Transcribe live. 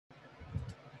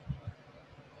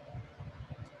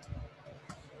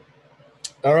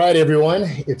All right, everyone.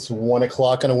 It's 1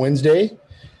 o'clock on a Wednesday.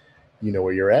 You know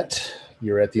where you're at.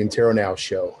 You're at the Intero Now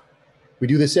show. We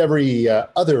do this every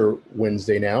other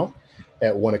Wednesday now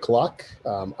at 1 o'clock.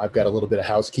 I've got a little bit of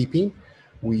housekeeping.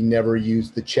 We never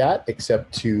use the chat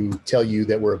except to tell you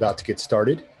that we're about to get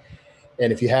started.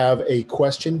 And if you have a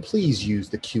question, please use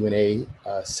the Q&A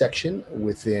section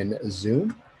within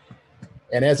Zoom.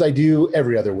 And as I do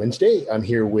every other Wednesday, I'm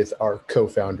here with our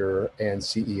co-founder and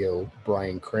CEO,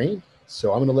 Brian Crane.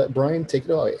 So I'm going to let Brian take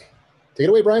it away. Take it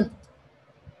away, Brian.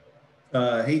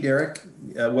 Hey, Derek.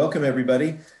 Welcome,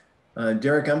 everybody.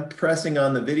 Derek, I'm pressing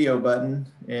on the video button,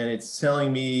 and it's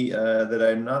telling me that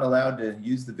I'm not allowed to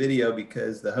use the video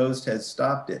because the host has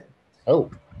stopped it.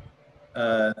 Oh.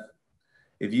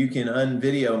 If you can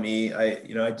unvideo me,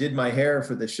 I did my hair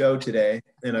for the show today,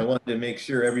 and I wanted to make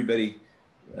sure everybody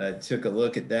took a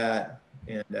look at that.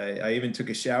 And I even took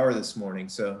a shower this morning,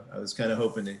 so I was kind of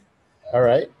hoping to. All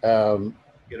right.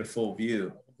 Get a full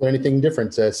view. Is there anything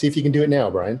different? See if you can do it now,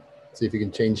 Brian. See if you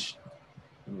can change.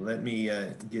 Let me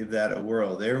give that a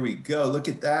whirl. There we go. Look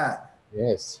at that.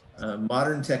 Yes.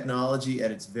 Modern technology at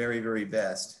its very, very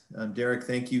best. Derek,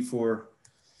 thank you for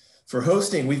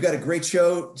hosting. We've got a great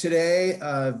show today.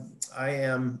 I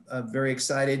am very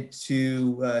excited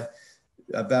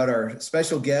about our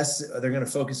special guests. They're going to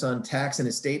focus on tax and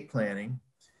estate planning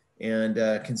and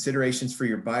considerations for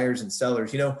your buyers and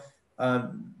sellers.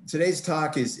 Today's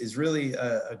talk is really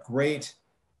a great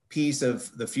piece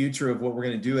of the future of what we're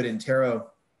going to do at Intero.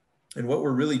 And what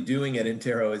we're really doing at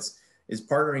Intero is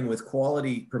partnering with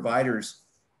quality providers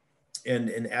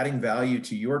and adding value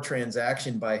to your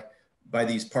transaction by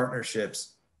these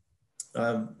partnerships.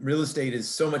 Real estate is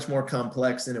so much more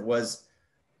complex than it was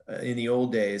in the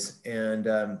old days. And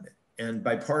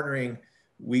by partnering,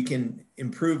 we can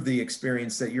improve the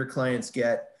experience that your clients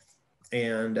get.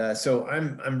 And so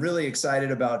I'm really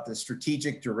excited about the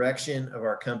strategic direction of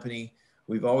our company.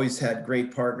 We've always had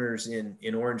great partners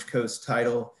in Orange Coast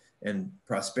Title and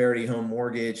Prosperity Home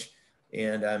Mortgage,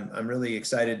 and I'm really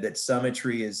excited that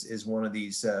Summitry is one of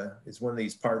these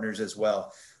partners as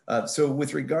well. So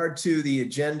with regard to the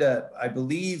agenda, I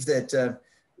believe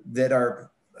that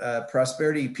our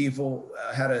Prosperity people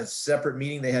had a separate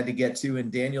meeting they had to get to,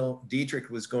 and Daniel Dietrich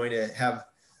was going to have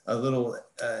a little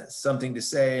something to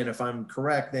say. And if I'm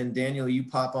correct, then Daniel, you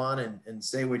pop on and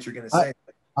say what you're going to say.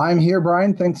 I'm here,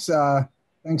 Brian. Thanks so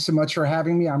much for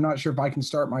having me. I'm not sure if I can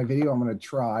start my video. I'm going to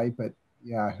try, but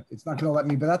yeah, it's not going to let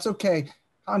me, but that's okay.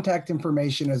 Contact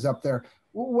information is up there.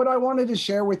 What I wanted to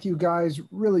share with you guys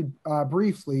really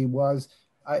briefly was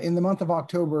in the month of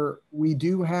October, we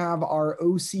do have our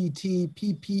OCT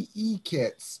PPE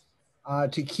kits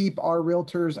to keep our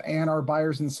realtors and our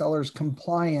buyers and sellers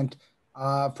compliant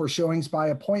for showings by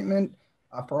appointment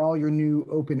for all your new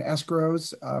open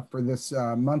escrows for this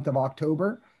month of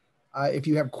October. If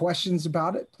you have questions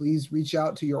about it, please reach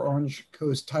out to your Orange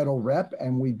Coast Title rep,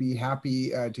 and we'd be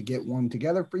happy to get one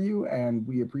together for you. And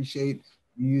we appreciate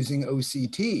you using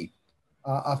OCT.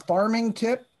 A farming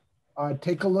tip,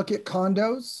 take a look at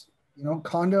condos.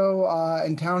 Condo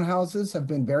and townhouses have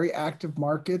been very active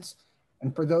markets.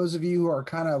 And for those of you who are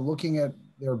kind of looking at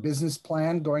their business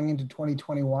plan going into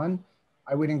 2021,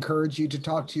 I would encourage you to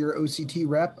talk to your OCT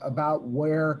rep about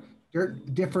where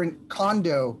different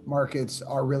condo markets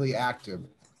are really active.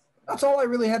 That's all I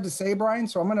really had to say, Brian.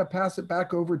 So I'm going to pass it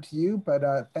back over to you.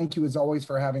 But thank you as always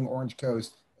for having Orange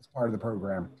Coast as part of the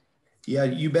program. Yeah,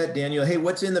 you bet, Daniel. Hey,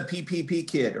 what's in the PPP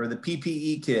kit or the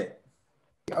PPE kit?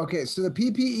 Okay, so the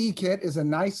PPE kit is a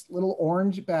nice little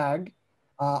orange bag.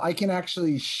 I can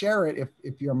actually share it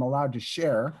if I'm allowed to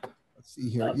share. Let's see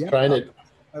here. Yeah, trying it.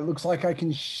 It looks like I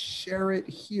can share it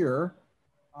here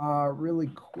really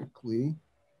quickly.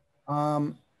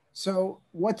 So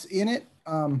what's in it?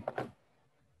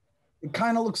 It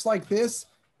kind of looks like this.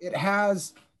 It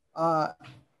has a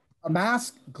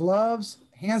mask, gloves,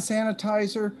 hand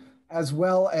sanitizer, as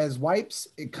well as wipes.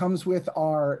 It comes with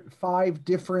our 5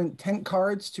 different tent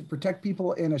cards to protect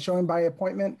people in a showing by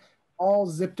appointment, all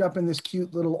zipped up in this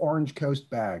cute little Orange Coast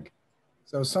bag.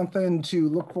 So something to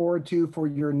look forward to for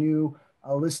your new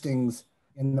listings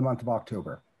in the month of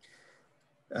October.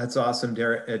 That's awesome,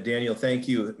 Daniel. Thank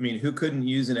you. I mean, who couldn't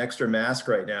use an extra mask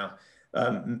right now?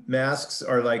 Masks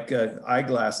are like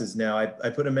eyeglasses now. I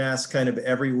put a mask kind of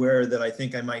everywhere that I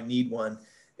think I might need one,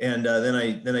 and then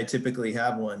I typically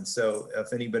have one. So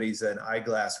if anybody's an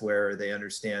eyeglass wearer, they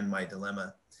understand my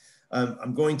dilemma.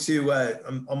 I'm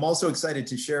also excited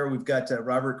to share. We've got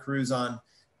Robert Cruz on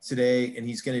today, and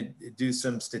he's going to do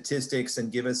some statistics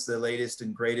and give us the latest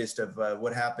and greatest of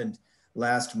what happened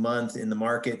last month in the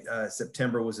market.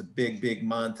 September was a big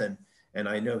month, And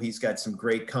I know he's got some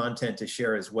great content to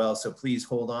share as well. So please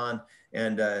hold on.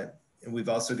 And we've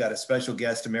also got a special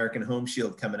guest, American Home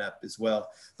Shield, coming up as well.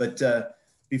 But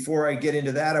before I get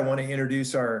into that, I want to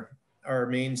introduce our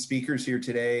main speakers here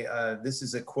today. This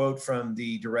is a quote from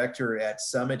the director at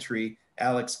Summitry,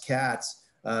 Alex Katz.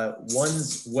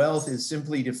 One's wealth is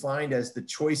simply defined as the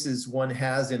choices one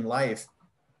has in life.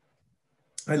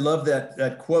 I love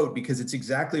that quote because it's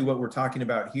exactly what we're talking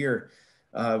about here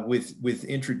with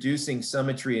introducing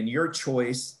Summitry, and your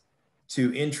choice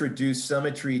to introduce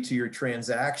Summitry to your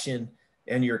transaction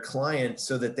and your client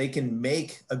so that they can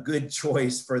make a good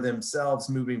choice for themselves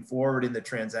moving forward in the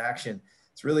transaction.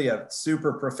 It's really a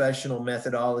super professional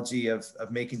methodology of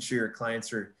making sure your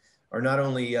clients are not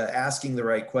only asking the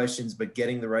right questions, but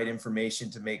getting the right information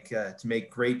to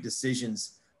make great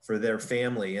decisions for their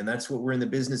family. And that's what we're in the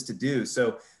business to do.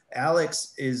 So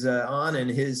Alex is on, and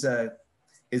his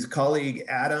colleague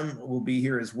Adam will be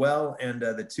here as well. And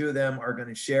the two of them are going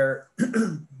to share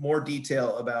more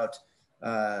detail about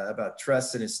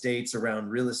trusts and estates around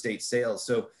real estate sales.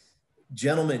 So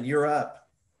gentlemen, you're up.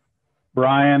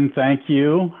 Brian, thank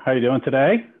you. How are you doing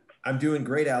today? I'm doing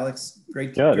great, Alex.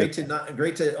 Great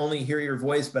to only hear your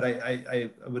voice, but I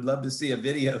would love to see a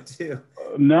video too.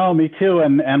 No, me too.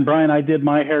 And Brian, I did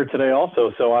my hair today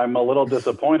also, so I'm a little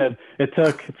disappointed. It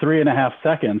took 3.5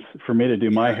 seconds for me to do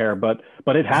my hair, but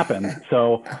it happened.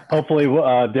 So hopefully,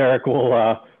 Derek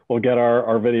will get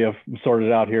our video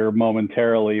sorted out here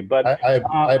momentarily. But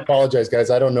I apologize, guys.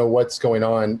 I don't know what's going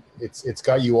on. It's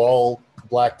got you all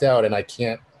blacked out, and I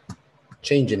can't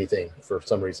change anything for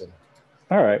some reason.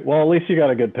 All right. Well, at least you got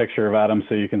a good picture of Adam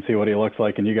so you can see what he looks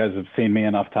like, and you guys have seen me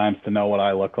enough times to know what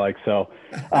I look like. So,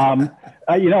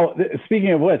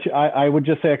 speaking of which, I would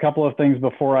just say a couple of things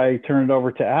before I turn it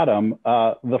over to Adam.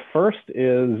 The first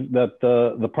is that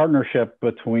the partnership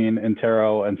between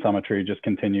Intero and Summitry just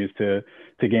continues to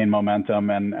gain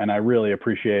momentum, and I really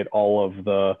appreciate all of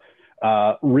the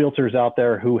realtors out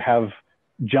there who have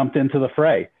jumped into the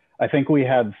fray. I think we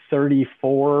had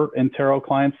 34 Intero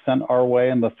clients sent our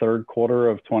way in the third quarter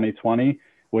of 2020,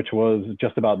 which was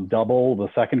just about double the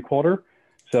second quarter.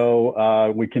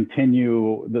 So we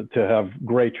continue to have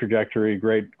great trajectory,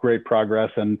 great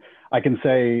progress. And I can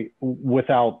say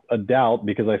without a doubt,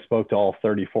 because I spoke to all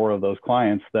 34 of those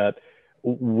clients, that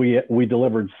we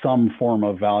delivered some form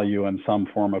of value and some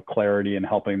form of clarity in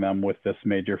helping them with this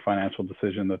major financial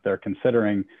decision that they're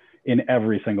considering in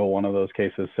every single one of those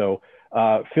cases. So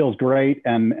feels great,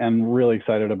 and really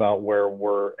excited about where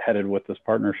we're headed with this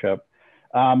partnership.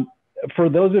 For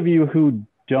those of you who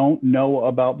don't know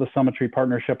about the Summitry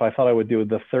partnership, I thought I would do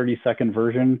the 30-second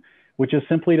version, which is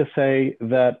simply to say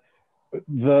that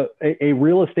a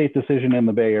real estate decision in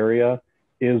the Bay Area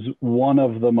is one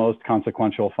of the most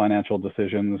consequential financial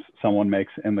decisions someone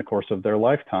makes in the course of their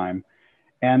lifetime.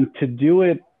 And to do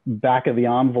it back of the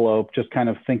envelope, just kind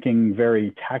of thinking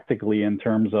very tactically in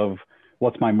terms of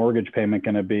what's my mortgage payment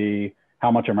going to be,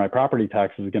 how much are my property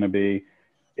taxes going to be,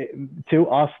 to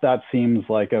us, that seems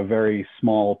like a very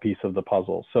small piece of the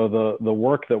puzzle. So the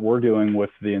work that we're doing with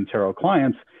the Intero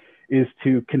clients is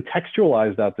to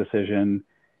contextualize that decision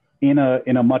in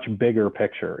a much bigger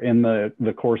picture, in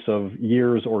the course of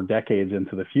years or decades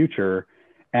into the future,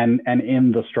 and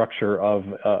in the structure of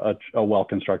a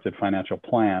well-constructed financial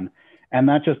plan. And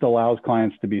that just allows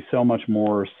clients to be so much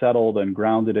more settled and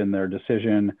grounded in their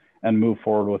decision and move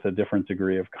forward with a different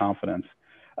degree of confidence.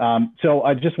 So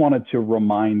I just wanted to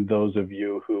remind those of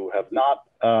you who have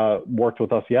not worked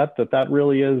with us yet that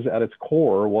really is at its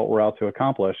core what we're out to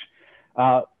accomplish.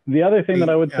 The other thing that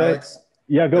I would Alex, say,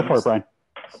 yeah, go for it, Brian.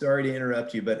 Sorry to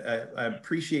interrupt you, but I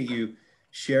appreciate you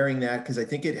sharing that, because I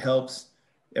think it helps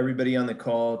everybody on the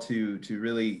call to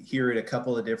really hear it a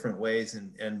couple of different ways.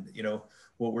 And you know,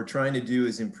 what we're trying to do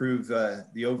is improve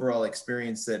the overall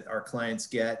experience that our clients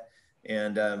get.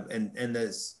 And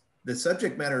the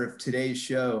subject matter of today's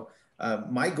show,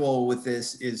 my goal with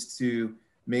this is to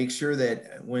make sure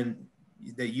that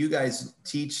that you guys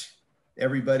teach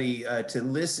everybody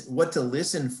what to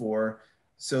listen for,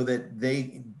 so that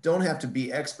they don't have to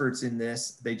be experts in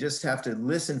this. They just have to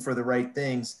listen for the right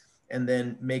things and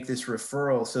then make this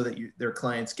referral so that their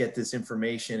clients get this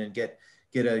information and get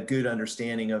a good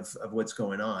understanding of what's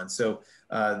going on. So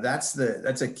that's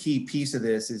a key piece of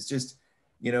this, is just,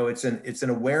 you know, it's an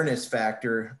awareness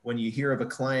factor. When you hear of a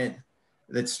client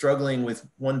that's struggling with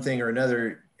one thing or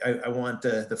another, I want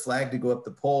the flag to go up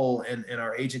the pole, and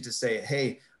our agent to say,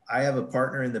 hey, I have a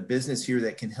partner in the business here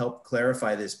that can help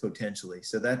clarify this potentially.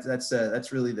 So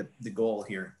that's really the goal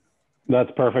here.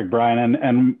 That's perfect, Brian.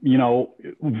 And you know,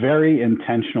 very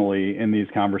intentionally in these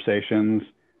conversations,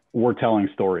 we're telling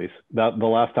stories. That the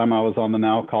last time I was on the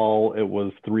Now call, it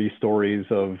was 3 stories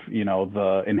of, you know,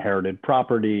 the inherited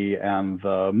property and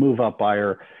the move up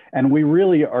buyer. And we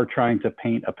really are trying to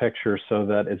paint a picture so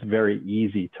that it's very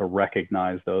easy to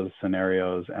recognize those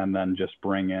scenarios and then just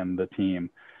bring in the team.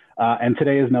 And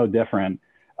today is no different.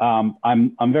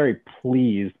 I'm very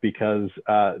pleased because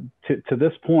to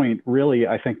this point, really,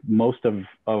 I think most of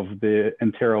the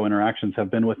Intero interactions have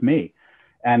been with me.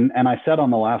 And I said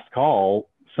on the last call,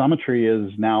 Summitry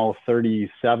is now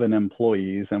 37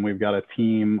 employees, and we've got a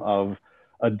team of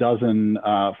a dozen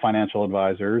financial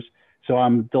advisors. So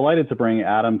I'm delighted to bring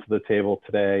Adam to the table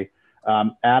today.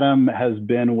 Adam has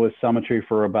been with Summitry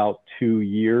for about 2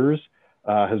 years,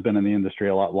 has been in the industry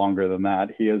a lot longer than that.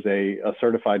 He is a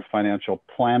certified financial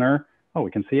planner. Oh,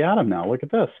 we can see Adam now. Look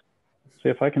at this. See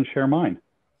if I can share mine.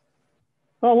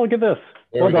 Oh, look at this.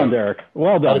 Well done, Derek.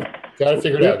 Well done. Got it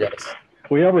figured out, guys.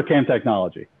 We overcame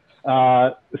technology.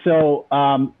 So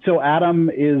Adam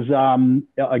is,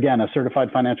 again, a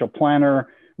certified financial planner,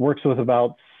 works with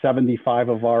about 75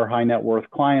 of our high net worth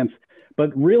clients.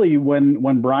 But really,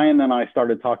 when Brian and I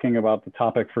started talking about the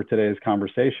topic for today's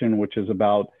conversation, which is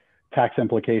about tax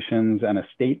implications and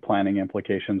estate planning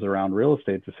implications around real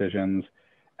estate decisions,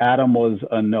 Adam was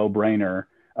a no-brainer.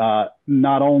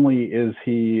 Not only is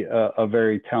he a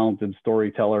very talented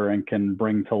storyteller and can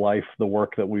bring to life the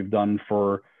work that we've done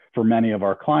for many of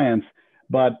our clients,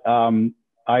 but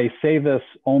I say this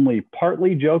only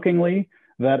partly jokingly,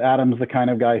 that Adam's the kind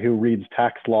of guy who reads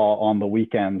tax law on the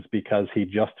weekends because he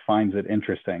just finds it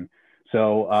interesting.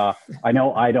 So I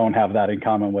know I don't have that in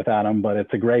common with Adam, but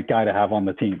it's a great guy to have on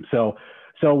the team. So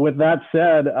with that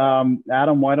said,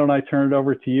 Adam, why don't I turn it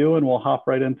over to you and we'll hop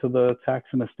right into the tax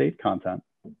and estate content.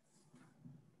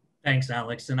 Thanks,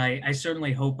 Alex. And I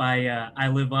certainly hope I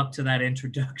live up to that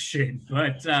introduction.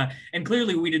 But and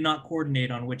clearly we did not coordinate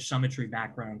on which Summitry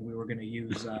background we were going to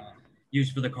use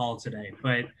for the call today.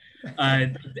 But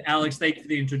Alex, thank you for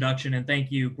the introduction, and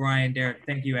thank you, Brian, Derek,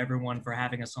 thank you everyone for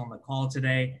having us on the call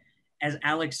today. As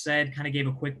Alex said, kind of gave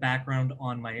a quick background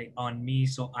on me,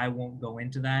 so I won't go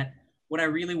into that. What I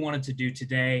really wanted to do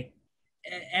today,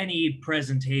 any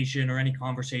presentation or any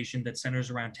conversation that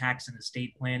centers around tax and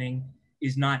estate planning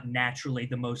is not naturally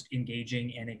the most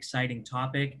engaging and exciting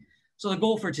topic. So the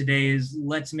goal for today is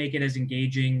let's make it as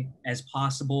engaging as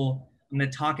possible. I'm going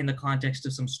to talk in the context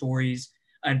of some stories.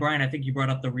 And Brian, I think you brought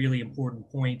up the really important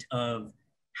point of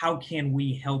how can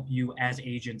we help you as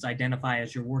agents identify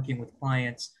as you're working with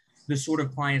clients, the sort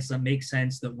of clients that make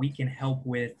sense that we can help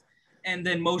with. And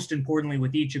then most importantly,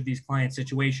 with each of these client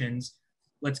situations,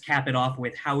 let's cap it off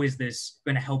with how is this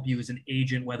going to help you as an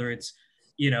agent, whether it's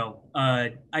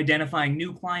identifying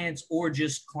new clients or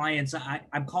just clients.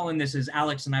 I'm calling this, as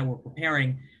Alex and I were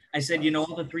preparing, I said,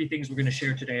 all the 3 things we're going to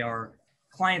share today are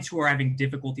clients who are having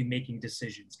difficulty making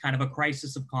decisions, kind of a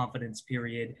crisis of confidence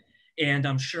period. And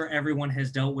I'm sure everyone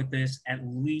has dealt with this at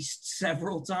least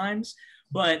several times,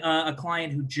 but a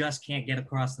client who just can't get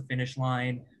across the finish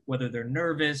line, whether they're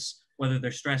nervous, whether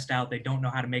they're stressed out, they don't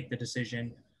know how to make the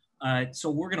decision. So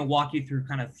we're going to walk you through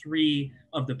kind of 3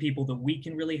 of the people that we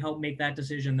can really help make that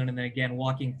decision. And then again,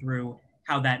 walking through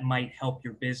how that might help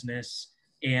your business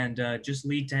and just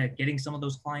lead to getting some of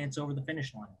those clients over the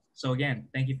finish line. So again,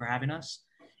 thank you for having us.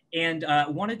 And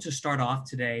wanted to start off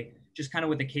today just kind of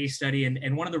with a case study.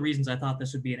 And one of the reasons I thought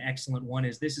this would be an excellent one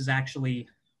is this is actually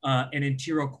an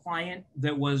Intero client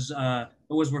that was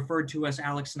referred to us.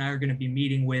 Alex and I are going to be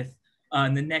meeting with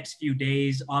in the next few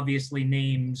days. Obviously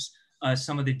names,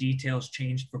 some of the details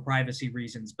changed for privacy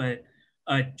reasons, but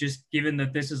just given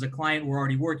that this is a client we're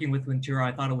already working with Intero,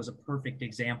 I thought it was a perfect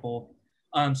example.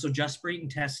 So Justpreet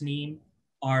and Tasneem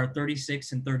are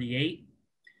 36 and 38.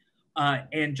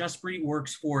 And Justpreet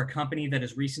works for a company that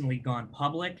has recently gone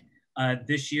public.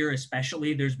 This year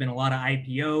especially, there's been a lot of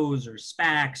IPOs or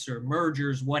SPACs or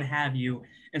mergers, what have you.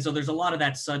 And so there's a lot of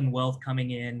that sudden wealth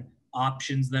coming in,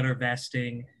 options that are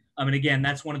vesting. And again,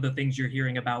 that's one of the things you're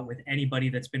hearing about with anybody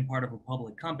that's been part of a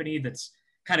public company that's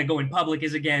kind of going public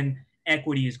is, again,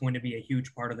 equity is going to be a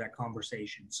huge part of that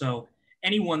conversation. So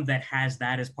anyone that has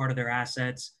that as part of their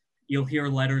assets, you'll hear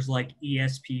letters like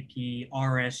ESPP,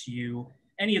 RSU,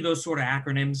 any of those sort of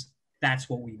acronyms, that's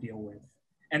what we deal with.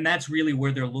 And that's really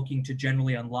where they're looking to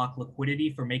generally unlock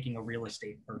liquidity for making a real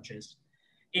estate purchase.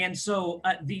 And so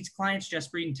these clients,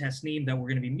 Justpreet and Tasneem, that we're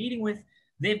going to be meeting with,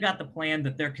 they've got the plan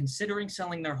that they're considering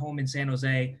selling their home in San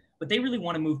Jose, but they really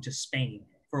want to move to Spain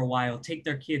for a while, take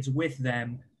their kids with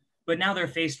them. But now they're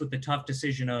faced with the tough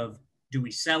decision of, do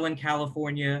we sell in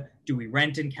California? Do we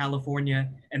rent in California?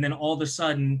 And then all of a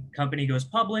sudden, company goes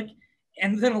public.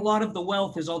 And then a lot of the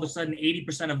wealth is all of a sudden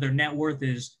 80% of their net worth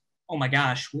is oh my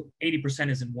gosh, 80%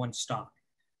 is in one stock.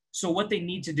 So what they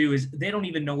need to do is they don't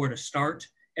even know where to start.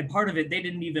 And part of it, they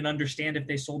didn't even understand if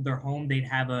they sold their home, they'd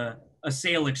have a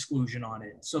sale exclusion on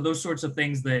it. So those sorts of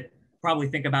things that probably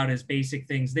think about as basic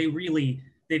things,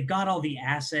 they've got all the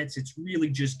assets. It's really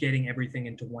just getting everything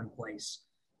into one place.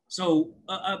 So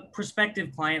a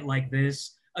prospective client like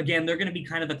this, again, they're going to be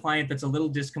kind of the client that's a little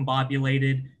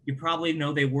discombobulated. You probably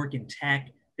know they work in tech.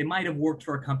 They might have worked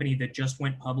for a company that just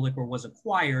went public or was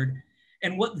acquired.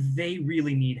 And what they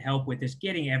really need help with is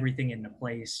getting everything into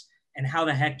place. And how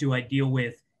the heck do I deal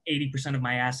with 80% of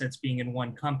my assets being in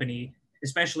one company,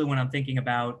 especially when I'm thinking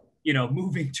about,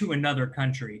 moving to another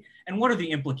country? And what are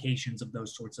the implications of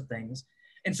those sorts of things?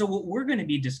 And so what we're going to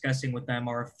be discussing with them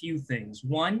are a few things.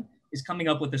 One is coming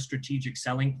up with a strategic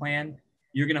selling plan.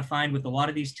 You're going to find with a lot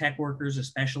of these tech workers,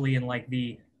 especially in like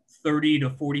the 30 to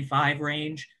 45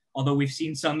 range, although we've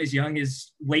seen some as young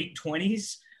as late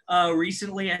 20s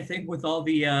recently, I think, with all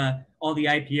the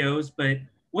IPOs. But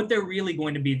what they're really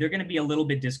going to be, they're going to be a little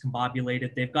bit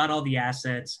discombobulated. They've got all the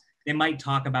assets. They might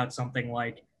talk about something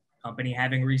like company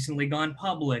having recently gone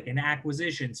public, an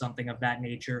acquisition, something of that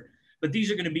nature. But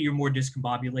these are going to be your more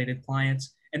discombobulated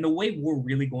clients. And the way we're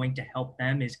really going to help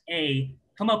them is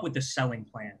come up with a selling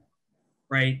plan,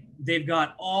 right? They've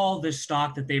got all this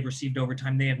stock that they've received over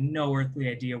time. They have no earthly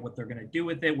idea what they're going to do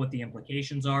with it, what the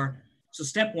implications are. So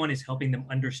step one is helping them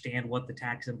understand what the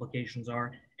tax implications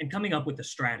are and coming up with a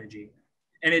strategy.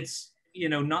 And it's,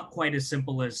 not quite as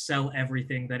simple as sell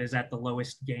everything that is at the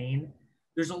lowest gain.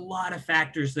 There's a lot of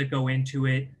factors that go into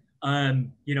it.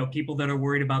 People that are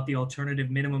worried about the alternative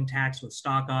minimum tax with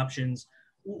stock options,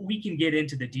 we can get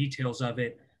into the details of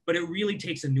it, but it really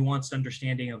takes a nuanced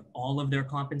understanding of all of their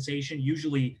compensation,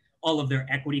 usually all of their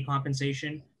equity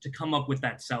compensation, to come up with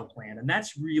that sell plan. And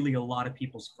that's really a lot of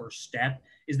people's first step,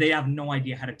 is they have no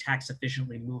idea how to tax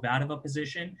efficiently move out of a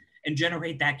position and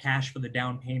generate that cash for the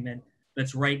down payment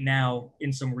that's right now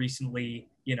in some recently,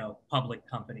 public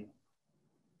company.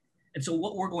 And so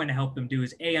what we're going to help them do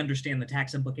is understand the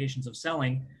tax implications of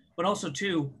selling, but also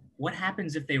what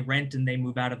happens if they rent and they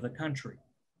move out of the country?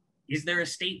 Is their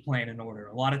estate plan in order?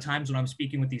 A lot of times when I'm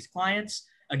speaking with these clients,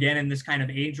 again, in this kind of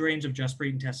age range of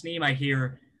Justpreet and Tasneem, I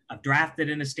hear I've drafted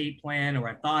an estate plan or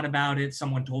I've thought about it.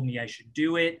 Someone told me I should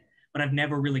do it, but I've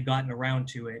never really gotten around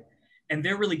to it. And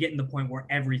they're really getting to the point where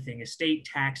everything, estate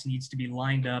tax, needs to be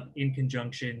lined up in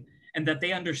conjunction, and that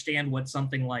they understand what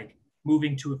something like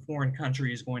moving to a foreign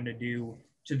country is going to do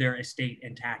to their estate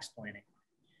and tax planning.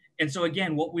 And so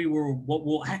again, what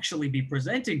we'll actually be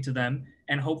presenting to them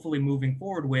and hopefully moving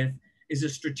forward with is a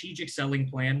strategic selling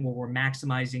plan where we're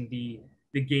maximizing the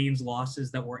gains,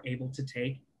 losses that we're able to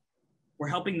take. We're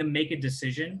helping them make a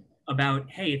decision about,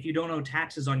 hey, if you don't owe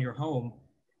taxes on your home,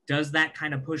 does that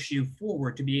kind of push you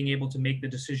forward to being able to make the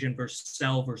decision versus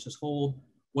sell versus hold?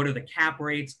 What are the cap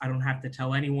rates? I don't have to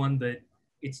tell anyone that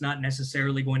it's not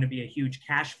necessarily going to be a huge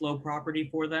cash flow property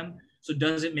for them. So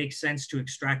does it make sense to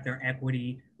extract their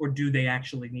equity, or do they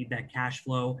actually need that cash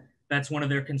flow? That's one of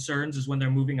their concerns, is when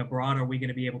they're moving abroad, are we going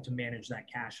to be able to manage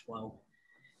that cash flow?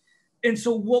 And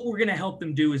so what we're going to help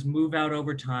them do is move out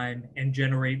over time and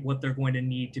generate what they're going to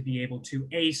need to be able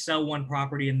to sell one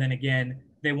property. And then again,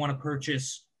 they want to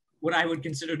purchase what I would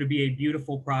consider to be a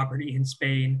beautiful property in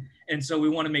Spain. And so we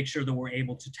want to make sure that we're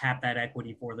able to tap that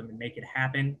equity for them and make it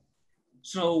happen.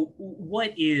 So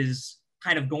what is,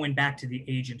 kind of going back to the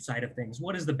agent side of things,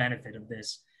 what is the benefit of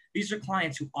this? These are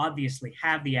clients who obviously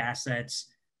have the assets,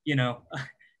 a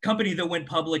company that went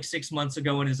public 6 months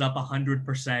ago and is up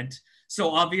 100%. So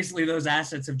obviously those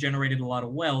assets have generated a lot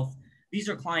of wealth. These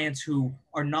are clients who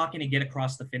are not going to get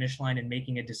across the finish line and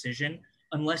making a decision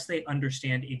unless they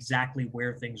understand exactly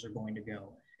where things are going to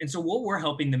go. And so what we're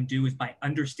helping them do is, by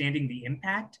understanding the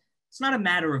impact, it's not a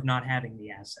matter of not having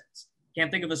the assets. Can't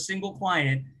think of a single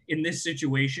client in this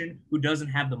situation who doesn't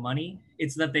have the money.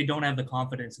 It's that they don't have the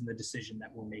confidence in the decision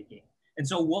that we're making. And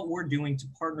so what we're doing to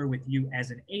partner with you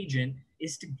as an agent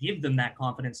is to give them that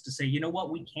confidence to say, you know what,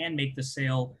 we can make the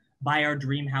sale, buy our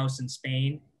dream house in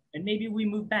Spain, and maybe we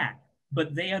move back.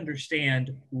 But they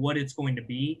understand what it's going to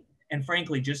be. And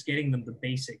frankly, just getting them the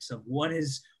basics of what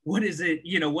does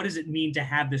it mean to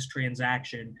have this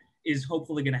transaction is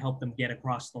hopefully going to help them get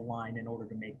across the line in order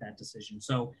to make that decision.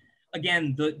 So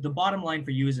again, the bottom line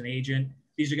for you as an agent,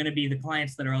 these are going to be the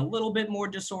clients that are a little bit more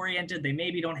disoriented. They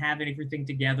maybe don't have everything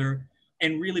together.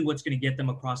 And really what's going to get them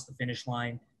across the finish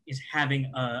line is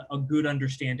having a good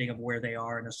understanding of where they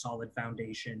are and a solid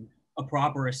foundation, a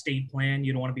proper estate plan.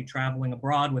 You don't want to be traveling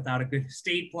abroad without a good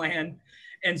estate plan.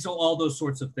 And so all those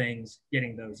sorts of things,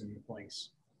 getting those into place.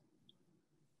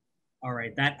 All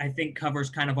right, that I think covers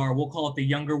kind of our, we'll call it the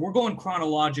younger, we're going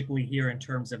chronologically here in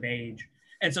terms of age.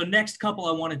 And so next couple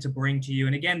I wanted to bring to you,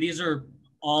 and again, these are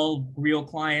all real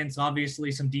clients.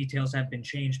 Obviously, some details have been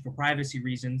changed for privacy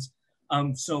reasons.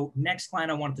 So next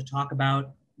client I wanted to talk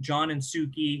about, John and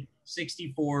Suki,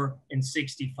 64 and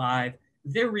 65.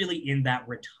 They're really in that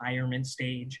retirement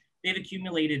stage. They've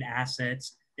accumulated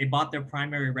assets. They bought their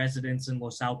primary residence in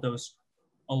Los Altos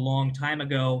a long time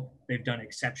ago. They've done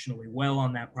exceptionally well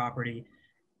on that property.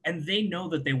 And they know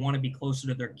that they want to be closer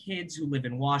to their kids who live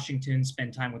in Washington,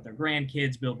 spend time with their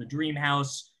grandkids, build the dream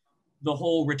house, the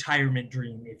whole retirement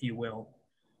dream, if you will.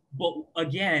 But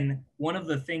again, one of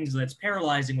the things that's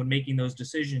paralyzing when making those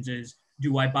decisions is,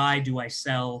 do I buy, do I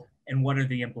sell, and what are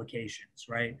the implications,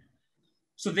 right?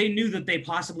 So they knew that they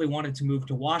possibly wanted to move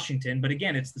to Washington, but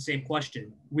again, it's the same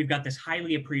question. We've got this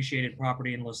highly appreciated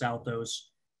property in Los Altos.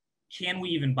 Can we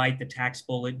even bite the tax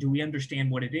bullet? Do we understand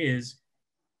what it is?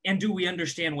 And do we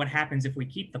understand what happens if we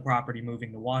keep the property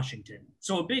moving to Washington?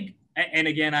 So a big, and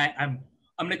again, I'm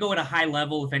going to go at a high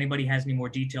level if anybody has any more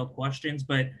detailed questions,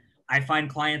 but I find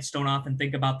clients don't often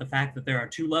think about the fact that there are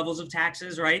two levels of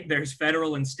taxes, right? There's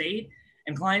federal and state,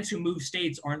 and clients who move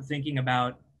states aren't thinking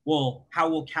about, well, how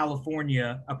will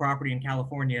California, a property in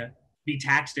California, be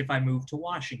taxed if I move to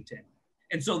Washington?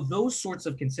 And so those sorts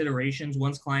of considerations,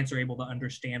 once clients are able to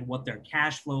understand what their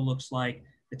cash flow looks like,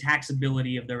 the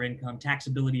taxability of their income,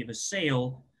 taxability of a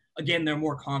sale, again, they're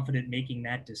more confident making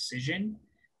that decision.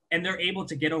 And they're able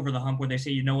to get over the hump where they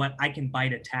say, you know what, I can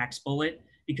bite a tax bullet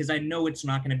because I know it's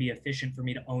not going to be efficient for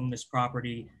me to own this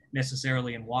property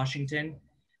necessarily in Washington.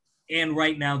 And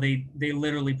right now, they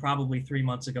literally probably 3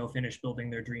 months ago finished building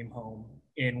their dream home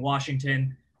in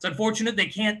Washington. It's unfortunate they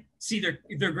can't see their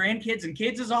grandkids and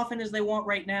kids as often as they want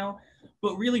right now.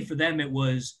 But really for them, it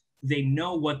was they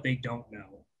know what they don't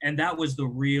know. And that was the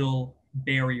real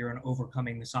barrier in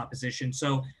overcoming this opposition.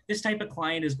 So this type of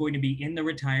client is going to be in the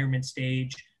retirement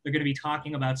stage. They're going to be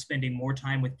talking about spending more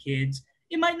time with kids.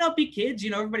 It might not be kids,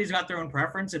 everybody's got their own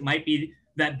preference. It might be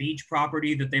that beach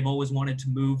property that they've always wanted to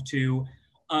move to.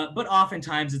 But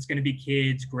oftentimes it's going to be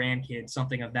kids, grandkids,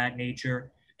 something of that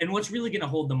nature. And what's really going to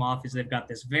hold them off is they've got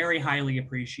this very highly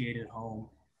appreciated home.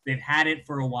 They've had it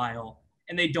for a while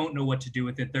and they don't know what to do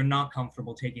with it. They're not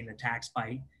comfortable taking the tax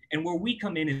bite. And where we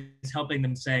come in is helping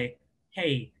them say,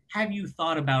 hey, have you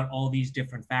thought about all these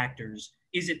different factors?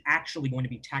 Is it actually going to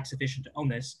be tax efficient to own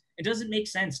this? It doesn't make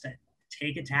sense to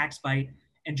take a tax bite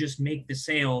and just make the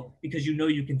sale because you know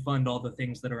you can fund all the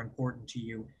things that are important to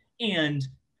you. And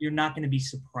you're not going to be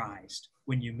surprised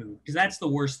when you move, because that's the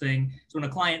worst thing. So when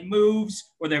a client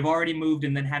moves or they've already moved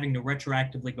and then having to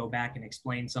retroactively go back and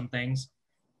explain some things.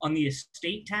 On the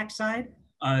estate tax side,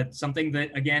 something that,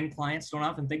 again, clients don't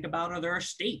often think about are there are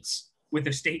states with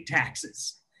estate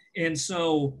taxes. And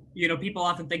so, people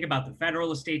often think about the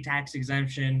federal estate tax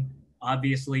exemption.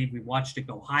 Obviously, we watched it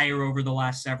go higher over the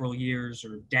last several years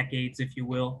or decades, if you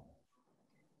will.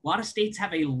 A lot of states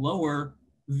have a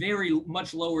very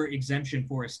much lower exemption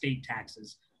for estate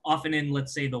taxes, often in,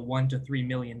 let's say, the $1 to $3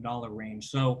 million range.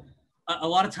 So a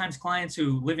lot of times clients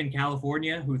who live in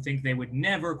California who think they would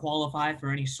never qualify for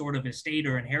any sort of estate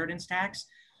or inheritance tax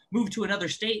move to another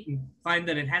state and find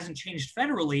that it hasn't changed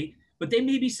federally, but they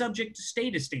may be subject to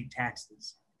state estate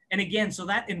taxes. And again, so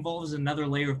that involves another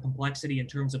layer of complexity in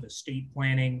terms of estate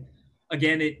planning.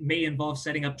 Again, it may involve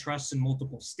setting up trusts in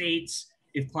multiple states.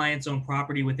 If clients own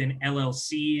property within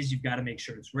LLCs, you've got to make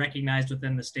sure it's recognized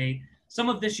within the state. Some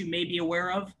of this you may be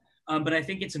aware of, but I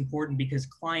think it's important because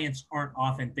clients aren't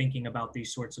often thinking about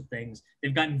these sorts of things.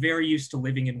 They've gotten very used to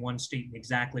living in one state and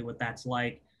exactly what that's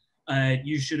like.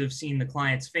 You should have seen the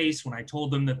client's face when I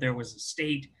told them that there was a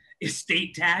state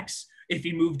estate tax if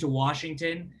he moved to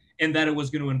Washington and that it was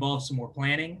going to involve some more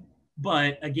planning.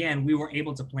 But again, we were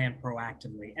able to plan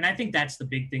proactively. And I think that's the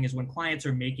big thing is when clients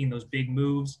are making those big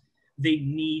moves, they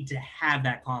need to have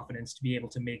that confidence to be able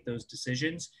to make those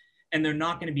decisions. And they're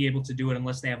not going to be able to do it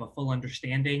unless they have a full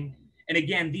understanding. And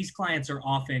again, these clients are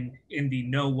often in the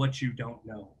know what you don't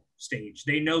know stage.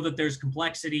 They know that there's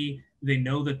complexity. They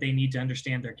know that they need to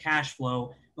understand their cash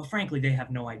flow, but frankly, they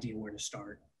have no idea where to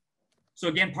start. So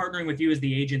again, partnering with you as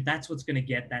the agent, that's what's going to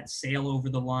get that sale over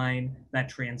the line. That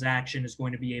transaction is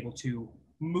going to be able to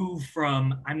move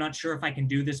from, I'm not sure if I can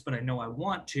do this, but I know I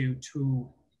want to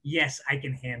yes, I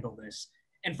can handle this.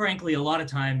 And frankly, a lot of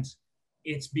times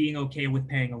it's being okay with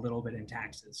paying a little bit in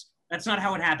taxes. That's not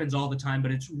how it happens all the time, but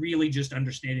it's really just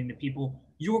understanding to people,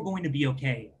 you're going to be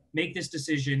okay. Make this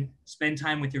decision, spend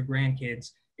time with your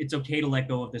grandkids. It's okay to let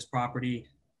go of this property.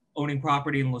 Owning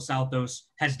property in Los Altos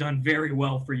has done very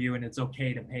well for you, and it's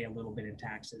okay to pay a little bit in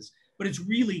taxes. But it's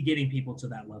really getting people to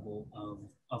that level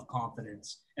of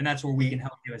confidence. And that's where we can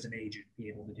help you as an agent be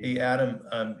able to do Hey, that.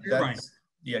 Adam,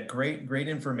 great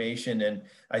information. And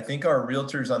I think our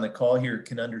realtors on the call here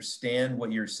can understand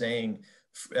what you're saying.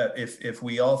 If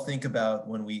we all think about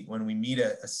when we meet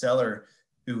a seller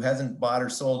who hasn't bought or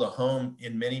sold a home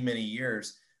in many, many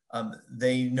years,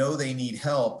 they know they need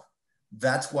help.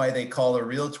 That's why they call a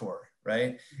realtor,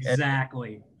 right?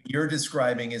 Exactly. And you're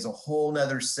describing is a whole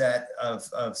nother set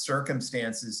of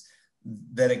circumstances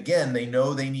that, again, they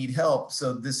know they need help.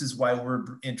 So this is why we're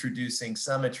introducing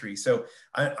Summitry. So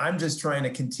I'm just trying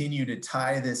to continue to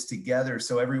tie this together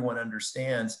so everyone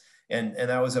understands. And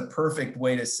that was a perfect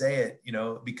way to say it, you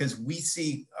know, because we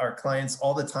see our clients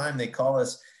all the time. They call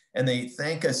us and they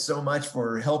thank us so much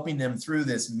for helping them through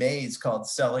this maze called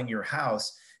selling your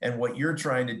house. And what you're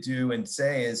trying to do and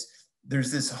say is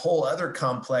there's this whole other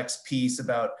complex piece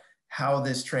about how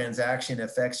this transaction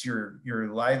affects your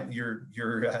life,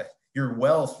 your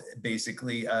wealth,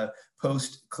 basically,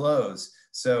 post close.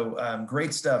 So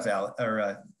great stuff,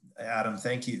 Adam.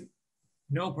 Thank you.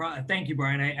 No problem. Thank you,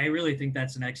 Brian. I really think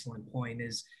that's an excellent point.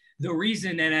 Is the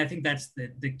reason, and I think that's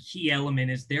the key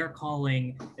element, is they're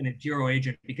calling an Intero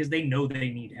agent because they know they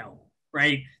need help,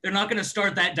 right? They're not going to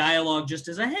start that dialogue just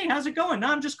as a, hey, how's it going? No,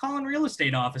 I'm just calling real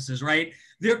estate offices, right?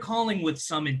 They're calling with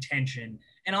some intention.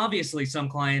 And obviously some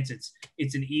clients,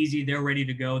 it's an easy, they're ready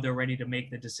to go. They're ready to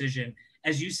make the decision.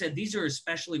 As you said, these are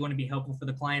especially going to be helpful for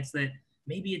the clients that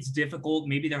maybe it's difficult.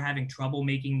 Maybe they're having trouble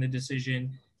making the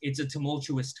decision. It's a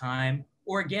tumultuous time.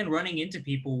 Or again, running into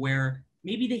people where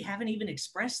maybe they haven't even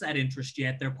expressed that interest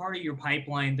yet. They're part of your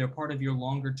pipeline. They're part of your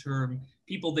longer term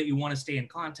people that you want to stay in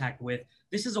contact with.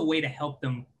 This is a way to help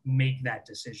them make that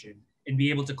decision and be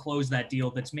able to close that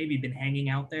deal that's maybe been hanging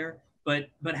out there, but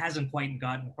hasn't quite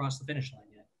gotten across the finish line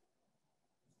yet.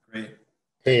 Great.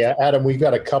 Hey, Adam, we've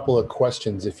got a couple of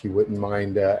questions, if you wouldn't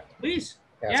mind. Please.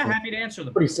 Asking. Yeah, happy to answer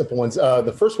them. Pretty simple ones.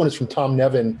 The first one is from Tom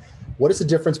Nevin. What is the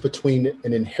difference between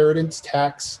an inheritance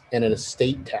tax and an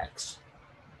estate tax?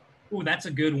 Oh, that's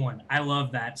a good one. I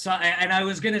love that. So, and I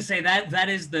was going to say that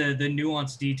is the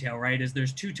nuanced detail, right? Is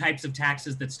there's two types of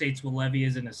taxes that states will levy: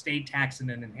 is an estate tax and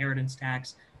an inheritance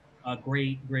tax.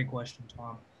 Great question,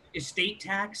 Tom. Estate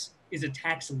tax is a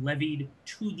tax levied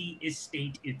to the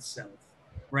estate itself,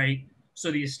 right?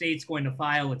 So the estate's going to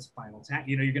file its final tax.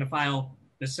 You know, you're going to file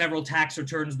the several tax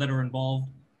returns that are involved.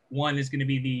 One is going to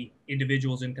be the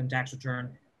individual's income tax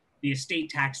return, the estate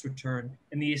tax return,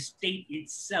 and the estate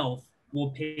itself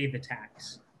will pay the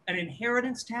tax. An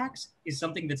inheritance tax is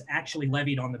something that's actually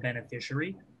levied on the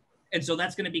beneficiary. And so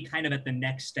that's going to be kind of at the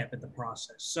next step in the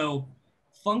process. So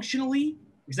functionally,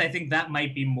 because I think that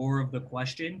might be more of the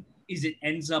question, is it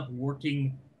ends up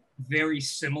working very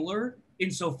similar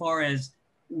insofar as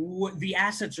the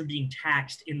assets are being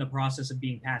taxed in the process of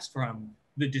being passed from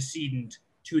the decedent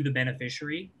to the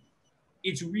beneficiary.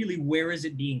 It's really where is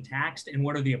it being taxed and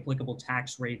what are the applicable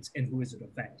tax rates and who is it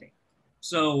affecting.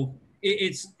 So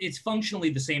it's functionally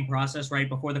the same process, right?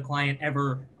 Before the client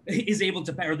ever is able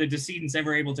to, or the decedent's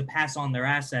ever able to pass on their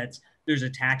assets, there's a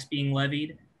tax being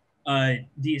levied.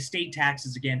 The estate tax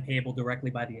is again payable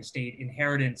directly by the estate.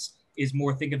 Inheritance is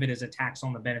more, think of it as a tax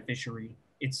on the beneficiary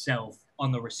itself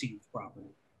on the received property.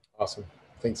 Awesome.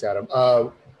 Thanks, Adam.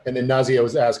 And then Nazia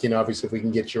was asking, obviously, if we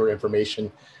can get your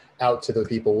information out to the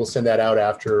people. We'll send that out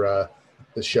after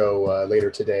the show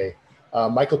later today.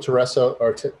 Michael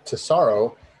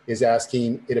Tesaro is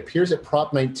asking, it appears that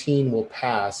Prop 19 will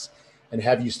pass, and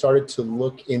have you started to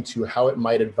look into how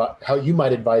you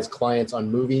might advise clients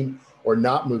on moving or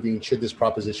not moving should this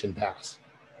proposition pass?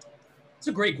 It's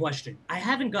a great question. I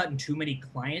haven't gotten too many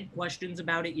client questions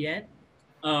about it yet.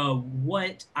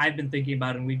 What I've been thinking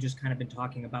about, and we've just kind of been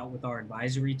talking about with our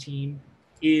advisory team,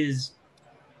 is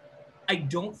I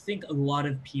don't think a lot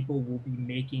of people will be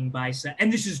making buy-sell,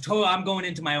 and this is total, I'm going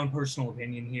into my own personal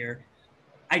opinion here.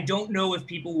 I don't know if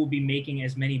people will be making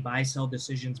as many buy-sell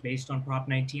decisions based on Prop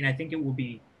 19. I think it will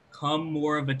become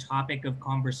more of a topic of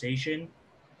conversation.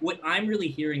 What I'm really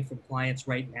hearing from clients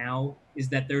right now is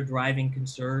that their driving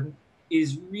concern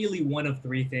is really one of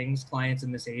three things. Clients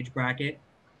in this age bracket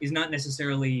is not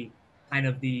necessarily kind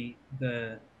of the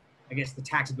I guess the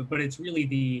tax, but it's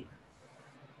really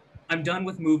I'm done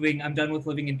with moving. I'm done with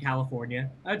living in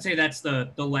California. I would say that's the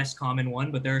less common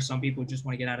one, but there are some people who just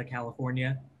want to get out of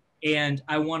California. And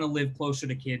I want to live closer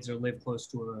to kids or live close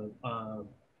to a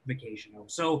vacation home.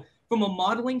 So from a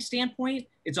modeling standpoint,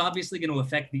 it's obviously going to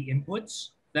affect the inputs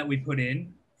that we put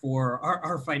in for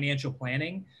our financial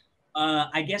planning.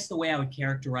 I guess the way I would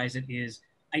characterize it is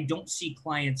I don't see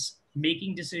clients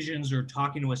making decisions or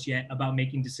talking to us yet about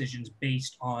making decisions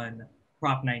based on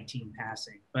Prop 19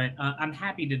 passing. But I'm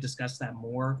happy to discuss that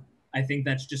more. I think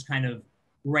that's just kind of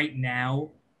right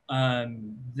now,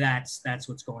 that's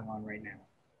what's going on right now.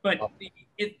 But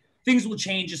things will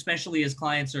change, especially as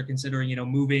clients are considering, you know,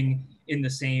 moving in the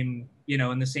same, you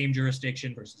know, in the same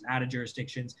jurisdiction versus out of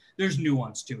jurisdictions. There's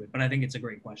nuance to it, but I think it's a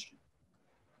great question.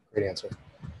 Great answer.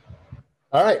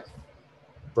 All right,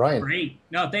 Brian. Great.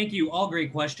 No, thank you. All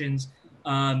great questions.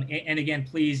 And again,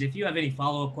 please, if you have any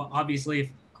follow-up, obviously, if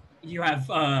you have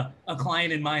a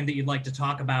client in mind that you'd like to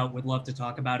talk about, would love to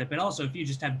talk about it. But also, if you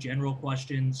just have general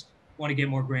questions, want to get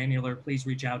more granular, please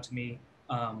reach out to me.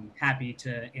 Happy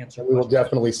to answer. We will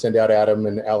definitely send out Adam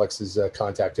and Alex's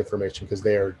contact information because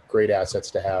they are great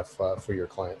assets to have for your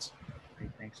clients. Great.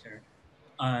 Thanks,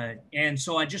 Derek. And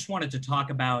so I just wanted to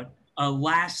talk about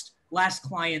last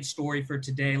client story for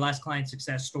today, last client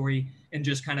success story, and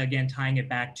just kind of, again, tying it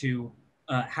back to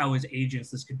how as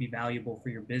agents this could be valuable for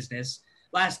your business.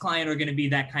 Last client are going to be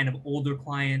that kind of older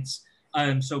clients.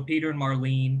 So Peter and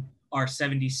Marlene are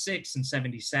 76 and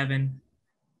 77.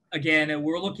 Again,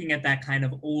 we're looking at that kind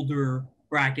of older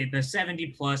bracket, the 70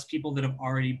 plus people that have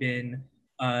already been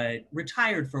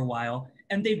retired for a while,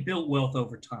 and they've built wealth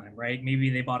over time, right? Maybe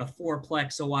they bought a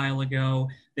fourplex a while ago,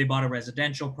 they bought a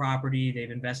residential property,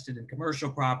 they've invested in commercial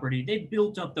property, they've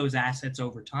built up those assets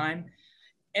over time.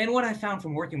 And what I found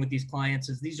from working with these clients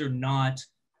is these are not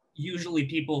usually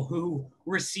people who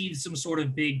receive some sort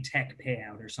of big tech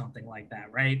payout or something like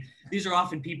that, right? These are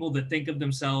often people that think of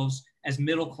themselves as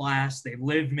middle class, they've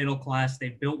lived middle class,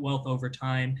 they've built wealth over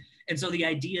time. And so the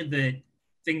idea that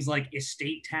things like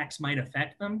estate tax might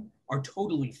affect them are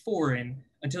totally foreign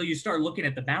until you start looking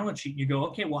at the balance sheet and you go,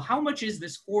 okay, well, how much is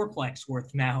this fourplex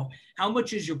worth now? How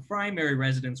much is your primary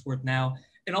residence worth now?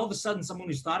 And all of a sudden, someone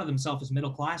who's thought of themselves as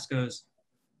middle class goes,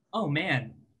 oh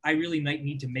man, I really might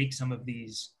need to make some of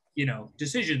these, you know,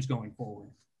 decisions going forward,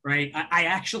 right? I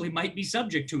actually might be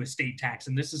subject to estate tax,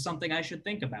 and this is something I should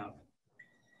think about.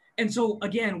 And so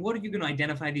again, what are you going to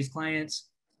identify these clients?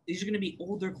 These are going to be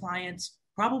older clients,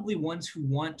 probably ones who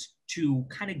want to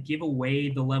kind of give away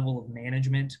the level of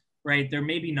management, right? They're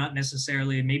maybe not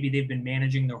necessarily, maybe they've been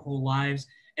managing their whole lives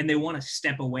and they want to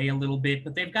step away a little bit,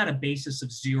 but they've got a basis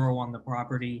of 0 on the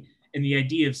property. And the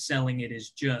idea of selling it is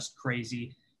just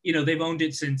crazy. You know, they've owned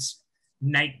it since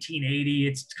 1980.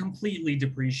 It's completely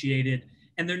depreciated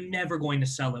and they're never going to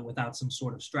sell it without some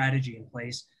sort of strategy in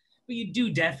place. But you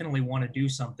do definitely want to do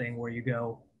something where you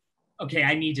go, okay,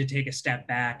 I need to take a step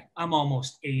back. I'm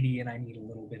almost 80 and I need a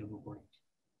little bit of a break.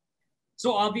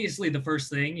 So obviously the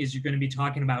first thing is you're going to be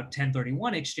talking about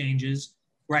 1031 exchanges,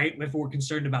 right? If we're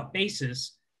concerned about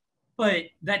basis, but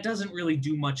that doesn't really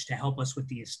do much to help us with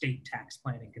the estate tax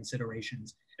planning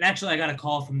considerations. And actually I got a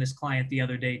call from this client the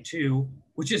other day too,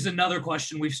 which is another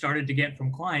question we've started to get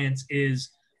from clients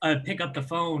is pick up the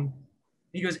phone.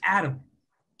 He goes, Adam,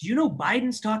 do you know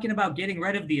Biden's talking about getting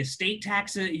rid of the estate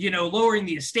tax, you know, lowering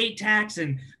the estate tax,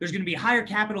 and there's going to be higher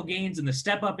capital gains and the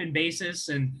step up in basis?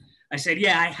 And I said,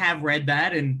 yeah, I have read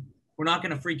that, and we're not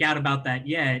going to freak out about that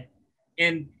yet.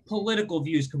 And political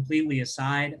views completely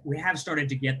aside, we have started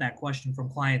to get that question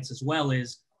from clients as well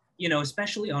is, you know,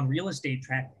 especially on real estate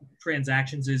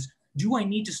transactions is, do I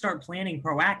need to start planning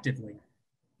proactively?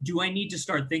 Do I need to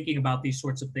start thinking about these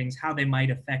sorts of things, how they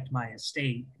might affect my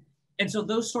estate? And so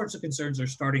those sorts of concerns are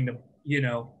starting to, you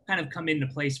know, kind of come into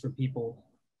place for people.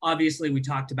 Obviously, we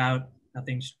talked about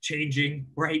nothing's changing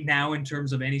right now in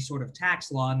terms of any sort of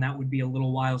tax law, and that would be a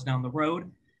little whiles down the road.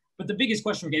 But the biggest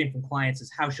question we're getting from clients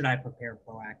is, how should I prepare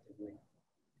proactively?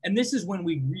 And this is when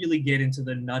we really get into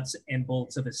the nuts and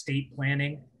bolts of estate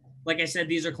planning. Like I said,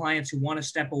 these are clients who want to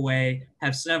step away,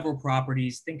 have several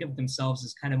properties, think of themselves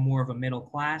as kind of more of a middle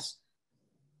class.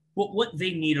 But what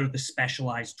they need are the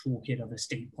specialized toolkit of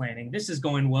estate planning. This is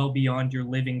going well beyond your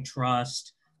living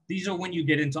trust. These are when you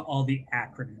get into all the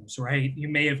acronyms, right? You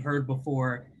may have heard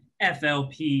before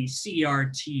FLP,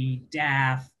 CRT,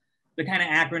 DAF, the kind of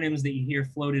acronyms that you hear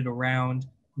floated around.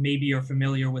 Maybe you're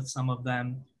familiar with some of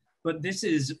them. But this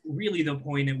is really the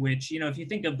point at which, you know, if you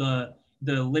think of the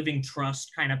living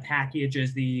trust kind of package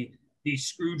as the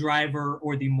screwdriver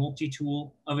or the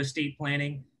multi-tool of estate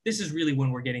planning, this is really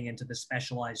when we're getting into the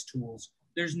specialized tools.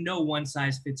 There's no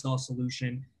one-size-fits-all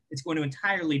solution. It's going to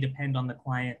entirely depend on the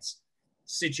client's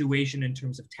situation in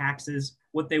terms of taxes,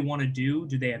 what they want to do.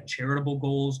 Do they have charitable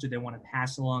goals? Do they want to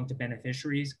pass along to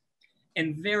beneficiaries?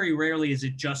 And very rarely is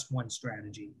it just one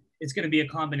strategy. It's going to be a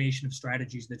combination of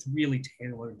strategies that's really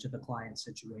tailored to the client's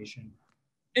situation.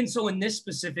 And so in this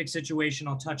specific situation,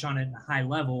 I'll touch on it at a high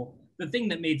level. The thing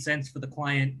that made sense for the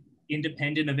client,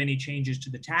 independent of any changes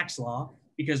to the tax law,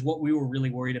 because what we were really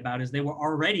worried about is they were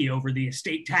already over the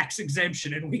estate tax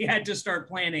exemption and we had to start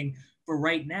planning for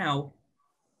right now,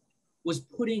 was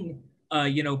putting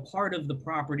part of the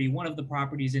property, one of the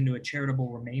properties into a charitable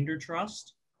remainder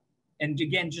trust. And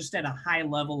again, just at a high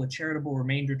level, a charitable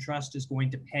remainder trust is going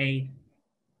to pay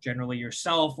generally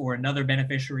yourself or another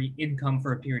beneficiary income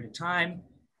for a period of time.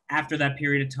 After that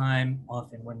period of time,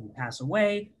 often when you pass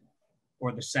away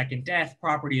or the second death,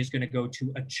 property is going to go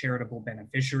to a charitable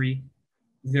beneficiary.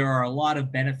 There are a lot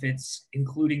of benefits,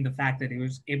 including the fact that he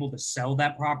was able to sell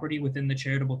that property within the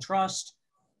charitable trust.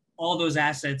 All those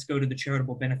assets go to the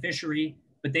charitable beneficiary,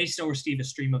 but they still receive a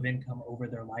stream of income over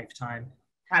their lifetime.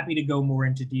 Happy to go more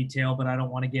into detail, but I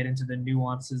don't want to get into the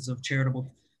nuances of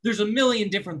charitable. There's a million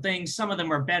different things. Some of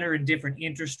them are better in different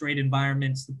interest rate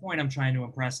environments. The point I'm trying to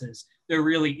impress is there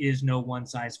really is no one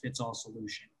size fits all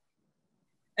solution.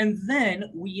 And then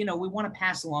we want to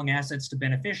pass along assets to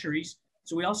beneficiaries.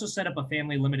 So we also set up a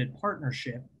family limited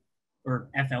partnership, or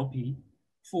FLP,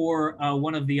 for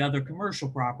one of the other commercial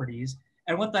properties.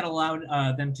 And what that allowed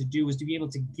them to do was to be able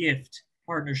to gift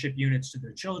partnership units to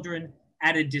their children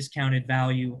at a discounted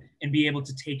value and be able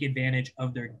to take advantage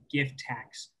of their gift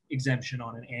tax exemption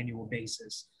on an annual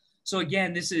basis. So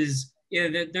again, this is,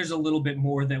 there's a little bit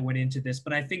more that went into this,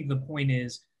 but I think the point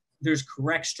is there's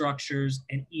correct structures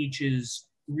and each is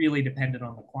really dependent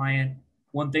on the client.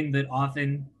 One thing that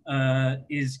often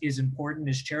is important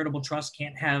is charitable trust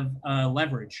can't have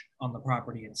leverage on the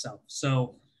property itself.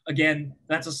 So again,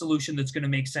 that's a solution that's going to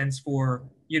make sense for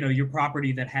your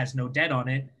property that has no debt on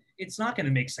it. It's not going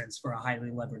to make sense for a highly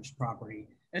leveraged property.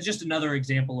 It's just another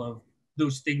example of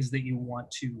those things that you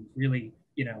want to really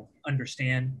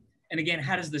understand. And again,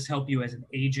 how does this help you as an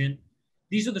agent?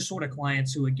 These are the sort of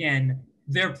clients who, again,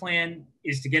 their plan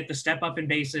is to get the step up in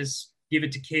basis, give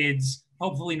it to kids,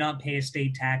 hopefully not pay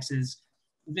estate taxes.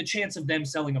 The chance of them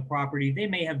selling a property, they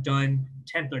may have done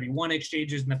 1031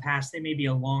 exchanges in the past. They may be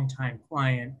a long-time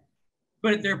client,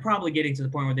 but they're probably getting to the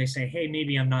point where they say, hey,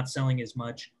 maybe I'm not selling as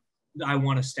much. I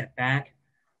want to step back.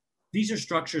 These are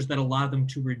structures that allow them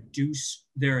to reduce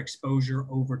their exposure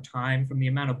over time from the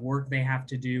amount of work they have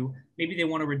to do. Maybe they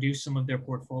want to reduce some of their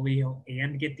portfolio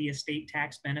and get the estate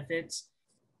tax benefits.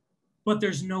 But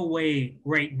there's no way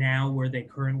right now where they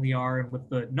currently are and with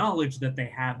the knowledge that they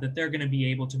have that they're going to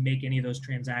be able to make any of those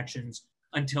transactions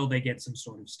until they get some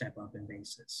sort of step up in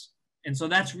basis. And so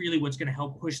that's really what's going to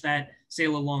help push that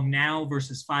sale along now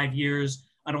versus 5 years.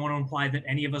 I don't want to imply that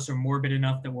any of us are morbid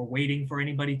enough that we're waiting for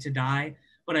anybody to die.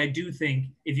 But I do think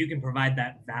if you can provide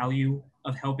that value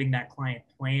of helping that client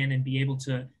plan and be able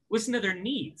to listen to their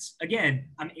needs. Again,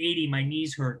 I'm 80, my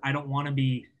knees hurt. I don't want to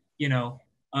be,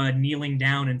 kneeling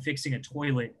down and fixing a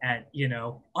toilet at,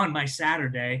 on my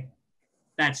Saturday.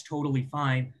 That's totally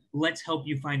fine. Let's help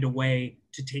you find a way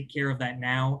to take care of that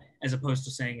now, as opposed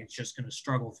to saying it's just going to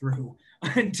struggle through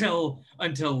until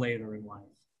later in life.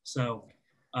 So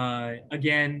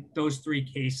again, those three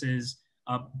cases.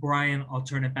 Brian, I'll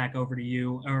turn it back over to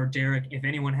you, or Derek, if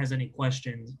anyone has any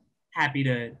questions, happy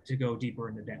to go deeper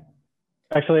into depth.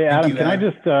 Actually, Adam, can I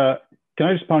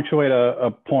just punctuate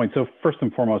a point? So first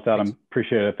and foremost, Adam,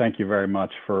 appreciate it. Thank you very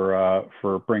much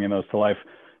for bringing those to life.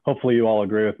 Hopefully you all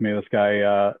agree with me. This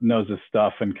guy knows his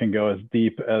stuff and can go as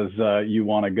deep as you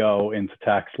want to go into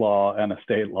tax law and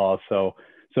estate law. So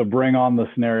bring on the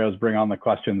scenarios, bring on the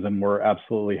questions, and we're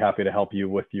absolutely happy to help you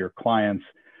with your clients.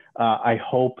 I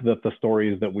hope that the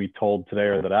stories that we told today,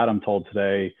 or that Adam told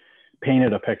today,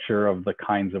 painted a picture of the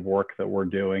kinds of work that we're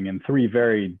doing in three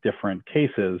very different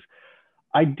cases.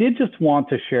 I did just want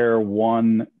to share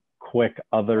one quick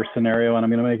other scenario, and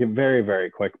I'm going to make it very, very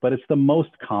quick, but it's the most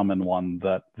common one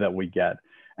that we get.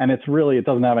 And it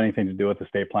doesn't have anything to do with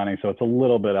estate planning, so it's a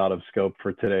little bit out of scope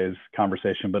for today's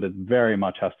conversation, but it very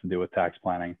much has to do with tax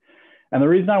planning. And the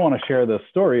reason I want to share this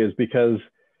story is because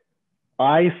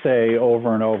I say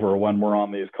over and over when we're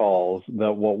on these calls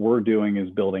that what we're doing is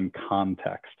building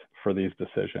context for these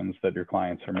decisions that your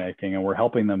clients are making, and we're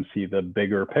helping them see the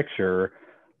bigger picture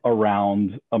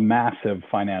around a massive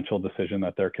financial decision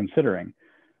that they're considering.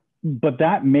 But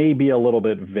that may be a little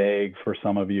bit vague for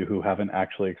some of you who haven't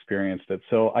actually experienced it.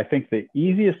 So I think the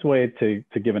easiest way to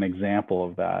give an example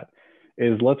of that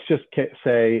is, let's just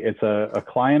say it's a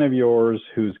client of yours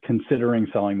who's considering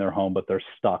selling their home, but they're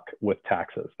stuck with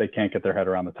taxes. They can't get their head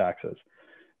around the taxes.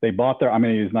 They bought I'm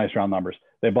going to use nice round numbers.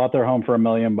 They bought their home for $1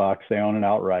 million. They own it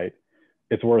outright.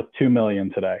 It's worth $2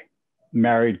 million today.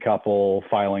 Married couple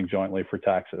filing jointly for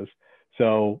taxes.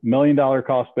 So $1 million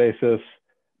cost basis, $1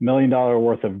 million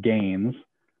worth of gains,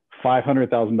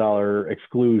 $500,000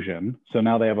 exclusion. So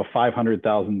now they have a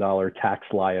 $500,000 tax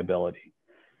liability.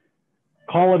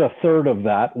 Call it a third of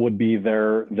that would be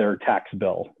their tax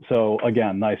bill. So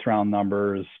again, nice round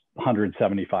numbers,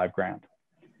 175 grand.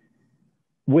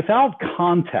 Without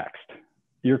context,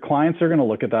 your clients are going to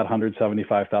look at that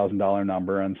 $175,000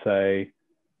 number and say,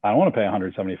 I don't want to pay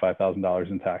 $175,000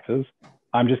 in taxes.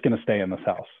 I'm just going to stay in this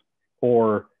house.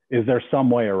 Or is there some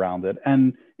way around it?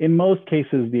 And in most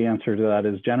cases, the answer to that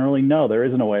is generally no, there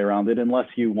isn't a way around it unless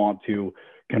you want to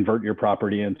convert your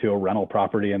property into a rental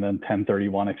property and then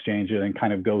 1031 exchange it and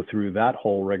kind of go through that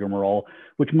whole rigmarole,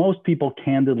 which most people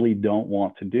candidly don't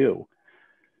want to do.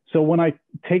 So when I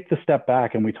take the step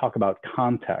back and we talk about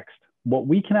context, what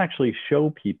we can actually show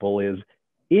people is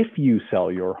if you sell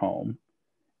your home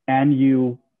and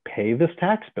you pay this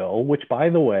tax bill, which by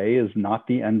the way is not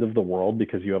the end of the world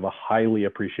because you have a highly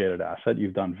appreciated asset,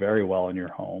 you've done very well in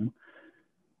your home,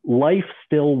 life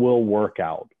still will work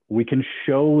out. We can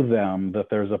show them that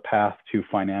there's a path to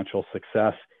financial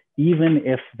success, even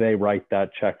if they write that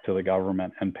check to the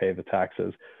government and pay the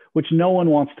taxes, which no one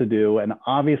wants to do. And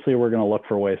obviously we're going to look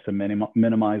for ways to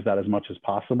minimize that as much as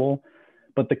possible.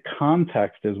 But the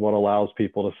context is what allows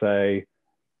people to say,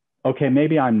 okay,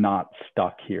 maybe I'm not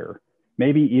stuck here.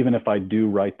 Maybe even if I do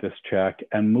write this check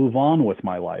and move on with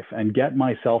my life and get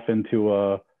myself into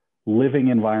a living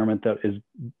environment that is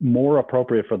more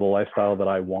appropriate for the lifestyle that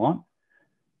I want,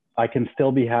 I can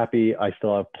still be happy. I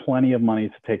still have plenty of money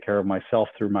to take care of myself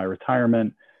through my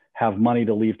retirement, have money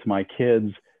to leave to my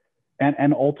kids,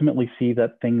 and ultimately see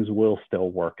that things will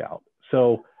still work out.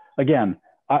 So again,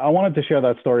 I wanted to share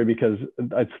that story because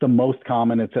it's the most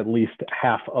common. It's at least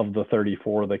half of the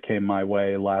 34 that came my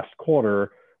way last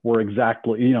quarter were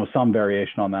exactly, you know, some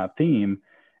variation on that theme.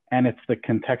 And it's the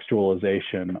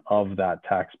contextualization of that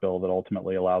tax bill that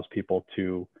ultimately allows people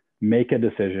to make a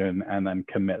decision and then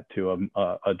commit to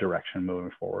a direction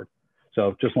moving forward.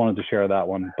 So just wanted to share that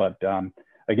one. But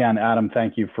again, Adam,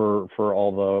 thank you for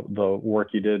all the work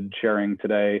you did sharing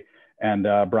today. And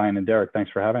Brian and Derek,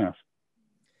 thanks for having us.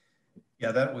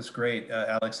 Yeah, that was great,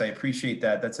 Alex. I appreciate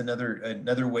that. That's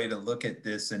another way to look at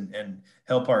this and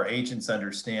help our agents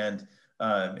understand.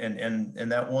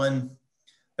 And that one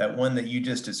that you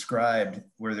just described,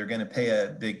 where they're going to pay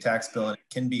a big tax bill, and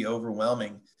it can be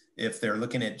overwhelming if they're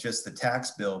looking at just the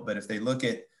tax bill. But if they look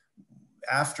at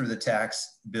after the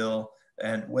tax bill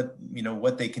and what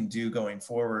they can do going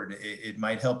forward, it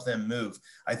might help them move.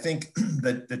 I think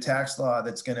that the tax law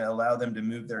that's going to allow them to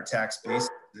move their tax base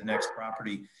to the next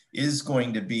property is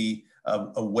going to be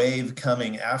a wave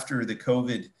coming after the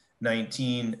COVID-19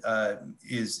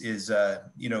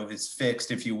 is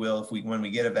fixed, if you will, when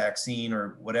we get a vaccine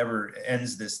or whatever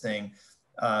ends this thing.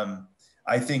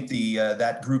 I think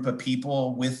that group of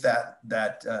people with that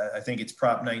I think it's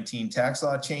Prop 19 tax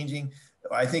law changing.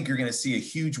 I think you're going to see a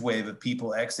huge wave of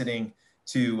people exiting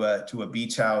to a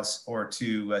beach house or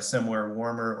to somewhere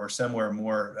warmer or somewhere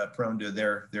more prone to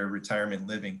their retirement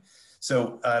living.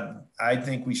 So I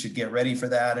think we should get ready for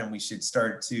that, and we should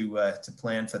start to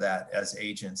plan for that as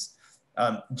agents.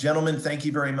 Gentlemen, thank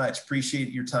you very much. Appreciate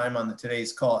your time on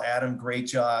today's call. Adam, great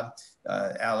job.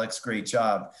 Alex, great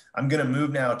job. I'm going to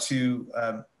move now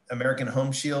to American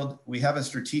Home Shield. We have a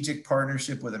strategic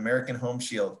partnership with American Home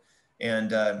Shield,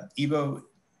 and Ivo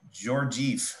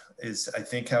Georgiev is, I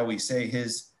think, how we say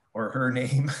his or her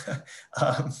name.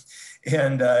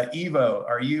 Ivo,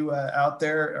 are you out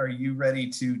there? Are you ready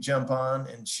to jump on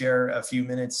and share a few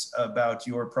minutes about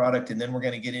your product? And then we're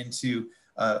going to get into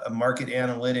a market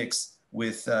analytics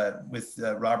with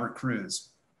Robert Cruz.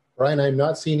 Brian, I'm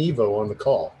not seeing Ivo on the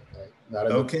call. Not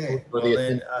okay. Well,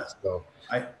 then,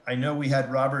 I know we had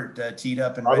Robert teed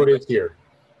up. And Robert is here.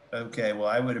 Okay. Well,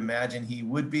 I would imagine he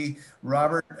would be.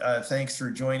 Robert, thanks for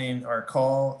joining our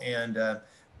call. And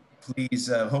please,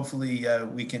 hopefully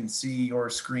we can see your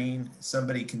screen.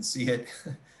 Somebody can see it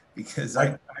because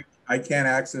I can't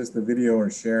access the video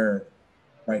or share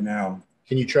right now.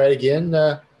 Can you try it again,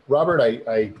 Robert?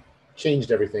 I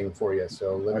changed everything for you,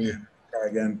 so let me try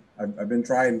again. I've been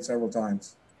trying several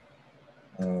times.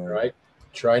 All right,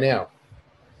 try now.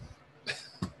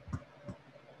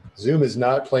 Zoom is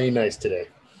not playing nice today.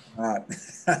 Not.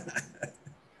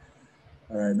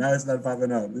 All right, now it's not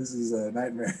popping up. This is a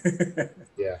nightmare.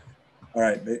 Yeah. All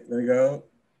right, there we go.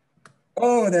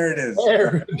 Oh, there it is.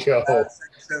 There we go. Let's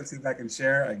see if I can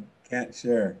share. I can't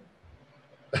share.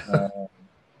 There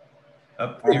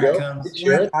you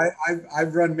go.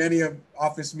 I've run many of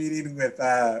office meetings with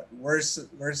worse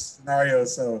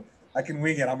scenarios, so I can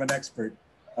wing it. I'm an expert.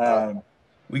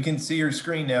 We can see your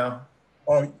screen now.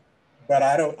 Oh, but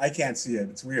I can't see it.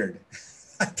 It's weird.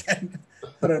 I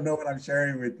don't know what I'm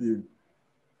sharing with you.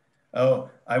 Oh,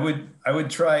 I would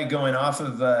try going off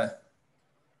of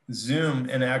Zoom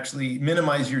and actually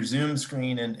minimize your Zoom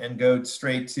screen and go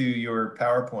straight to your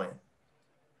PowerPoint.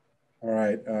 All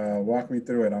right, walk me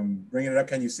through it. I'm bringing it up.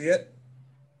 Can you see it?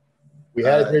 We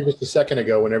had it here just a second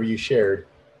ago whenever you shared.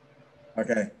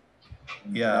 Okay.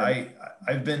 Yeah,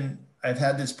 I've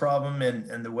had this problem,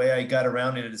 and the way I got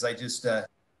around it is I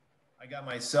got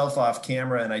myself off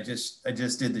camera and I just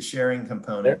did the sharing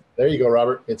component. There you go,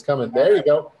 Robert. It's coming. There you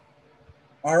go.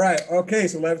 All right. Okay.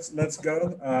 So let's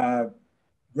go.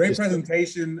 Great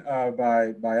presentation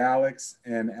by Alex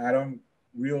and Adam.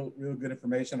 Real good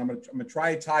information. I'm gonna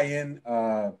try to tie in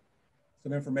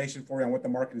some information for you on what the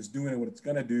market is doing and what it's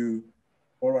gonna do.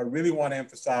 What I really want to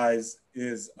emphasize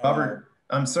is Robert.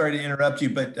 I'm sorry to interrupt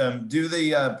you, but do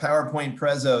the PowerPoint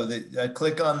Prezzo. That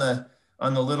click on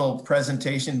the little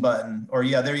presentation button, or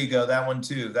yeah, there you go. That one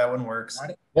too. That one works.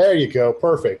 There you go.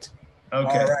 Perfect.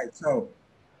 Okay. All right. So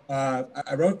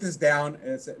I wrote this down.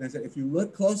 And it said, if you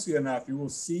look closely enough, you will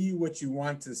see what you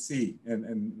want to see.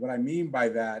 And what I mean by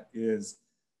that is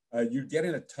you're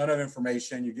getting a ton of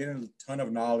information. You're getting a ton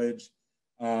of knowledge.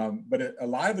 But a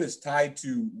lot of it is tied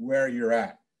to where you're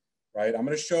at, right? I'm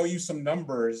going to show you some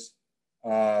numbers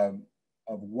of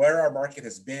where our market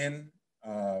has been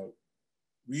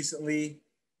recently,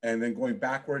 and then going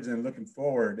backwards and looking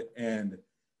forward. And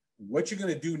what you're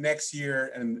going to do next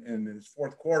year and this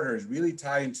fourth quarter is really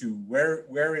tied into where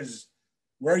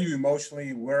are you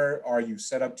emotionally, where are you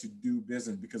set up to do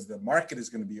business, because the market is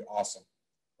going to be awesome,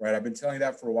 right? I've been telling you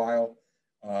that for a while.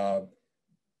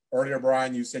 Earlier,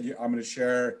 Brian, you said I'm going to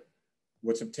share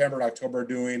what September and October are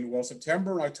doing. Well,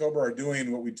 September and October are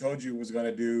doing what we told you was going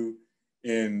to do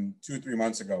in 2 or 3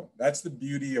 months ago. That's the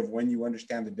beauty of when you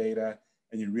understand the data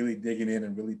and you're really digging in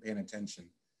and really paying attention.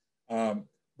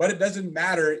 But it doesn't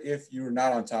matter if you're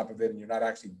not on top of it and you're not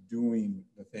actually doing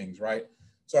the things, right?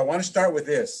 So I want to start with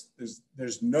this.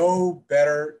 There's no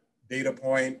better data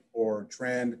point or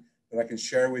trend that I can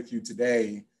share with you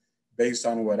today based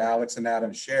on what Alex and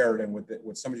Adam shared and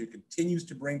what somebody continues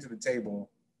to bring to the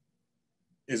table.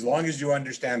 As long as you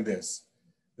understand this,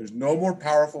 there's no more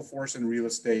powerful force in real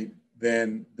estate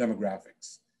than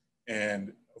demographics.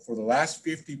 And for the last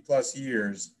 50 plus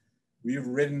years, we have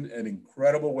ridden an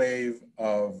incredible wave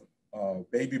of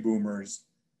baby boomers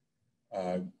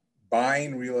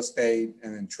buying real estate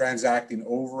and then transacting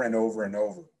over and over and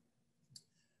over.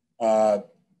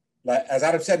 As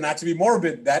Adam said, not to be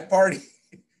morbid, that party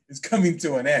is coming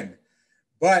to an end.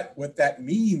 But what that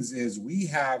means is we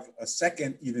have a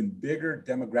second, even bigger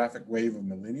demographic wave of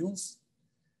millennials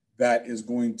that is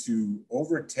going to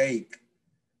overtake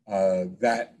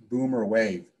that boomer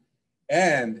wave.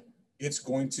 And it's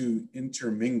going to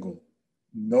intermingle.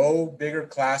 No bigger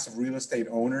class of real estate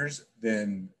owners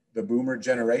than the boomer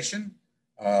generation.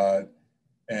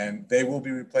 And they will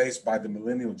be replaced by the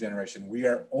millennial generation. We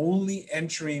are only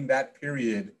entering that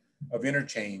period of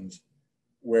interchange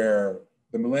where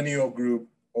the millennial group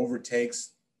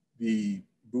overtakes the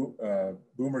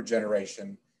boomer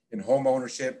generation in home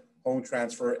ownership, home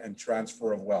transfer, and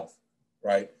transfer of wealth,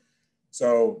 right?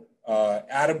 So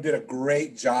Adam did a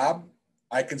great job.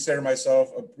 I consider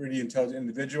myself a pretty intelligent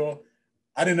individual.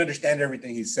 I didn't understand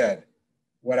everything he said.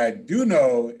 What I do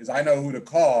know is I know who to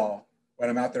call when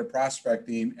I'm out there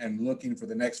prospecting and looking for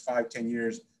the next 5, 10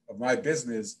 years of my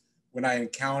business when I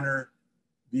encounter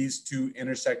these two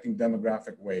intersecting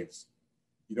demographic waves.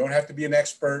 You don't have to be an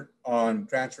expert on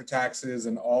transfer taxes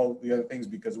and all the other things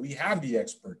because we have the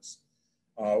experts.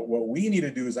 What we need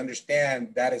to do is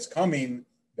understand that is coming,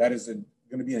 that is going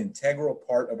to be an integral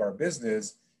part of our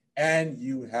business, and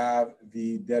you have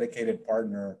the dedicated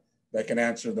partner that can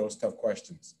answer those tough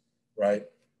questions, right?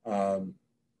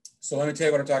 So let me tell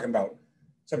you what I'm talking about.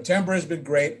 September has been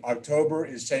great. October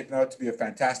is shaping out to be a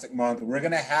fantastic month. We're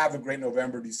going to have a great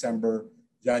November, December,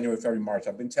 January, February, March.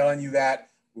 I've been telling you that.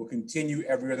 We'll continue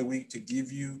every other week to give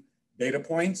you data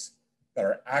points that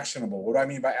are actionable. What do I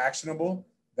mean by actionable?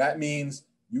 That means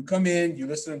you come in, you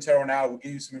listen to Intero now, we'll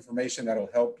give you some information that'll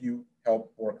help you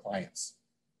help more clients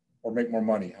or make more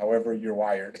money, however you're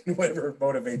wired, whatever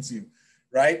motivates you,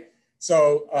 right?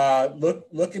 So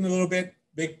looking a little bit,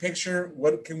 big picture,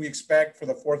 what can we expect for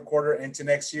the fourth quarter into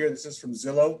next year? This is from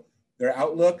Zillow, their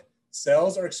outlook.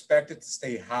 Sales are expected to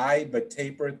stay high, but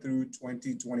taper through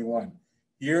 2021.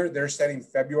 Here, they're setting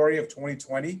February of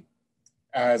 2020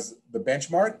 as the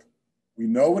benchmark. We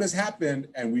know what has happened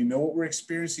and we know what we're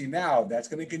experiencing now. That's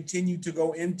going to continue to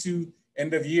go into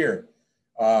end of year.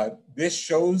 This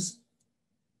shows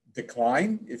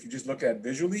decline if you just look at it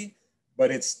visually,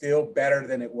 but it's still better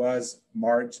than it was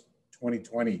March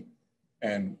 2020.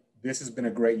 And this has been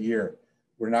a great year.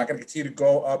 We're not going to continue to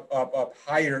go up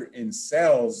higher in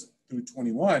sales through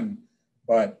 21,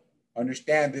 but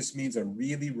understand this means a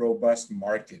really robust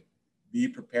market. Be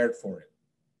prepared for it,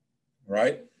 all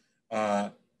right?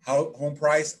 Home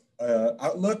price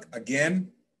outlook,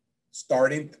 again,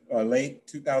 starting late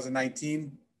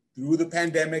 2019 through the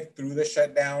pandemic, through the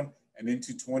shutdown, and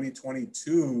into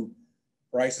 2022,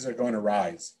 prices are going to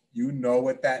rise. You know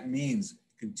what that means.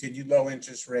 Continued low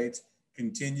interest rates,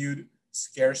 continued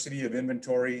scarcity of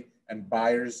inventory, and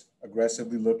buyers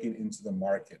aggressively looking into the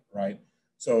market, right?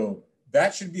 So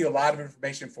that should be a lot of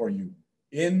information for you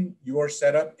in your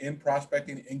setup, in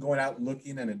prospecting, in going out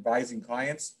looking and advising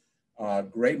clients.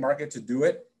 Great market to do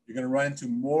it. You're going to run into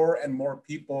more and more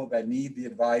people that need the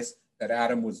advice that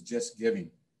Adam was just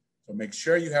giving. So make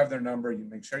sure you have their number, you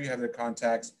make sure you have their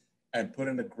contacts, and put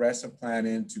an aggressive plan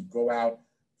in to go out,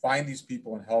 find these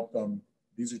people and help them.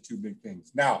 These are two big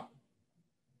things. Now,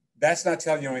 that's not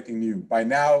telling you anything new. By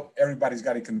now, everybody's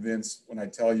got to convince when I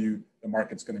tell you the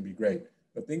market's going to be great.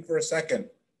 But think for a second.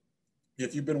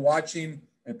 If you've been watching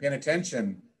and paying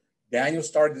attention, Daniel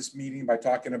started this meeting by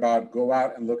talking about go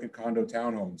out and look at condo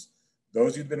townhomes.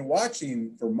 Those who've been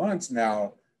watching for months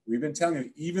now, we've been telling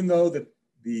you, even though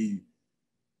the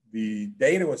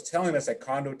data was telling us that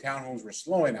condo townhomes were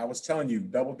slowing, I was telling you,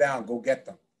 double down, go get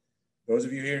them. Those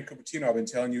of you here in Cupertino, I've been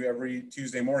telling you every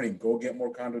Tuesday morning, go get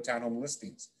more condo townhome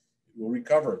listings. It will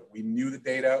recover. We knew the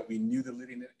data, we knew the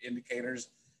leading indicators,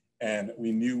 and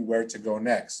we knew where to go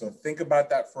next. So think about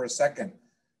that for a second.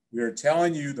 We are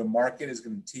telling you the market is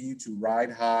going to continue to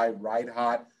ride high, ride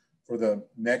hot for the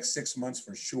next 6 months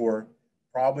for sure,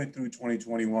 probably through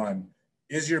 2021.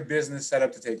 Is your business set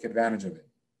up to take advantage of it,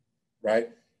 right?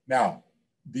 Now,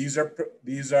 these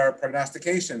are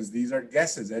prognostications, these are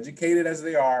guesses, educated as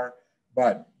they are,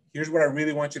 but here's what I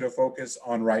really want you to focus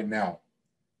on right now.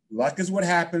 Luck is what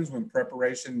happens when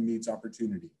preparation meets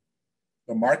opportunity.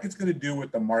 The market's going to do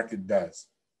what the market does.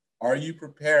 Are you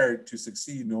prepared to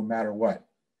succeed no matter what,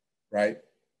 right?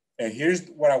 And here's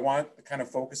what I want, the kind of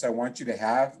focus I want you to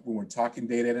have when we're talking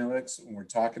data analytics, when we're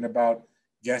talking about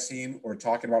guessing or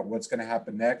talking about what's going to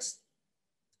happen next.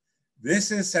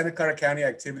 This is Santa Clara County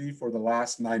activity for the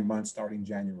last 9 months starting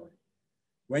January.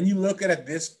 When you look at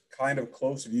this kind of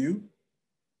close view,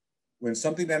 when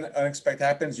something unexpected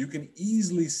happens, you can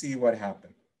easily see what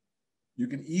happened. You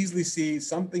can easily see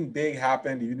something big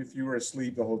happened, even if you were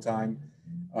asleep the whole time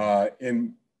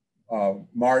in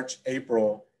March,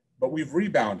 April, but we've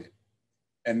rebounded.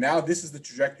 And now this is the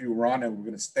trajectory we're on and we're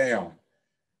going to stay on,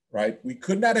 right? We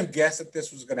could not have guessed that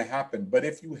this was going to happen, but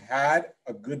if you had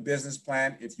a good business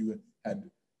plan, if you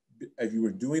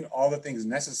were doing all the things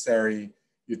necessary,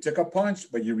 you took a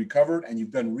punch, but you recovered and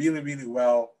you've done really, really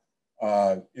well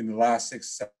in the last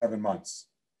 6, 7 months.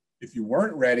 If you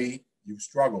weren't ready, you've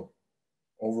struggled.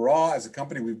 Overall, as a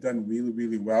company, we've done really,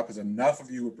 really well because enough of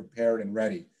you were prepared and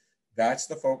ready. That's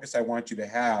the focus I want you to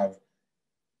have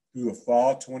through the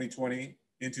fall 2020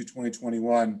 into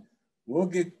 2021. We'll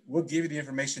give you the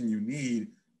information you need.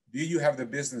 Do you have the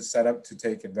business set up to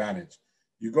take advantage?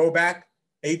 You go back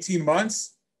 18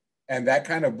 months and that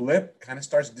kind of blip kind of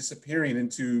starts disappearing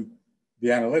into the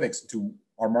analytics, to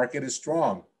our market is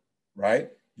strong, right?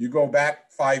 You go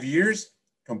back 5 years,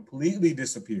 completely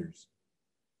disappears.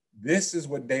 This is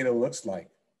what data looks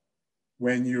like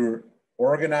when you're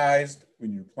organized,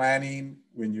 when you're planning,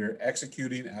 when you're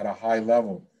executing at a high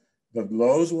level. The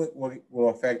lows will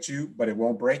affect you, but it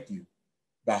won't break you.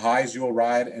 The highs you'll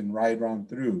ride and ride on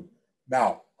through.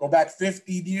 Now, go back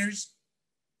 15 years,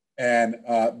 and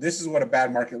this is what a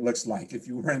bad market looks like if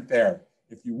you weren't there.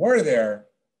 If you were there,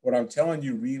 what I'm telling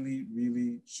you really,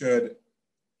 really should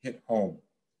hit home.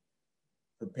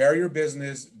 Prepare your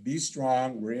business, be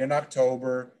strong. We're in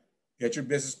October. Get your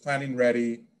business planning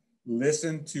ready.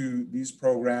 Listen to these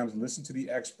programs, listen to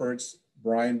the experts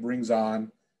Brian brings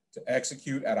on to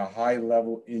execute at a high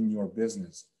level in your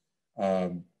business.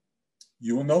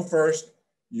 You will know first,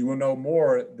 you will know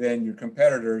more than your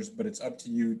competitors, but it's up to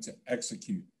you to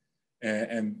execute.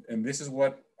 And this is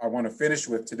what I want to finish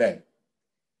with today.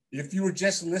 If you were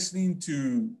just listening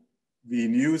to the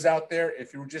news out there,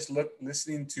 if you were just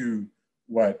listening to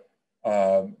what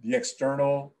the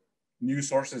external news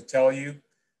sources tell you,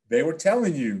 they were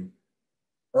telling you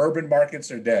urban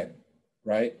markets are dead,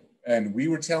 right? And we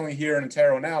were telling here in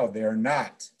Intero now, they're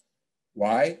not.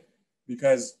 Why?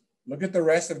 Because look at the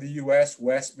rest of the US,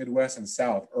 West, Midwest, and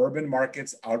South. Urban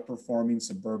markets outperforming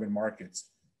suburban markets.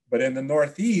 But in the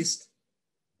Northeast,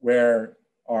 where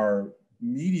our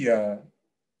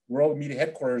world media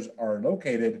headquarters are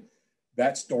located,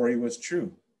 that story was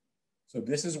true. So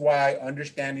this is why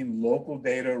understanding local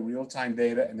data, real-time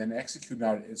data, and then executing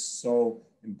on it is so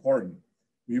important.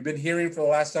 We've been hearing for the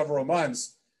last several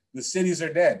months, the cities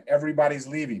are dead, everybody's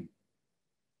leaving,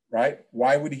 right?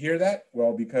 Why would you hear that?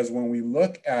 Well, because when we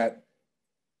look at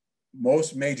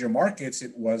most major markets,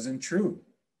 it wasn't true.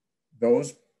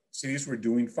 Those cities were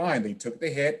doing fine. They took the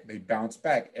hit, they bounced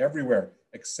back everywhere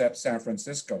except San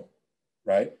Francisco,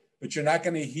 right? But you're not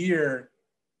going to hear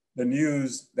the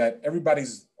news that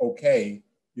everybody's okay.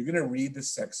 You're going to read the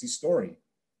sexy story.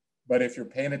 But if you're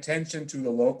paying attention to the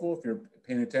local, if you're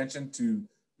paying attention to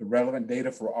the relevant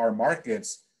data for our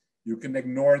markets, you can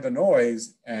ignore the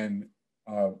noise and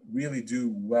really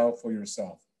do well for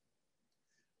yourself.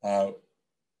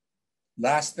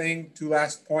 Last thing, two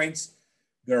last points.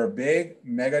 There are big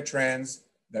mega trends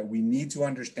that we need to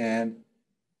understand.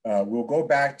 We'll go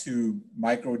back to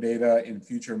micro data in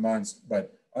future months,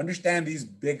 but understand these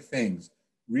big things.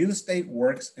 Real estate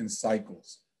works in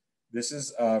cycles. This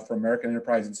is from American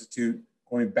Enterprise Institute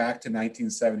going back to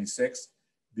 1976.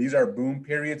 These are boom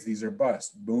periods, these are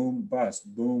bust, boom, bust,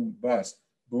 boom, bust,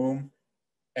 boom.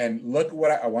 And look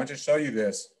what I want to show you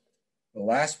this. The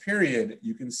last period,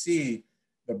 you can see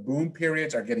the boom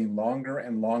periods are getting longer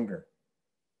and longer,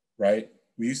 right?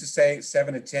 We used to say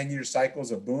 7 to 10 year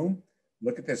cycles of boom.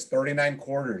 Look at this, 39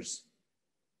 quarters.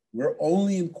 We're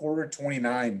only in quarter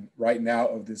 29 right now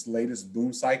of this latest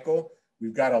boom cycle.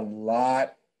 We've got a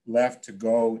lot left to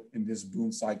go in this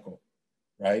boom cycle,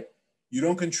 right? You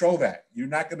don't control that. You're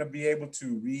not going to be able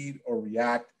to read or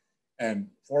react and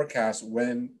forecast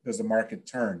when does the market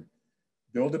turn.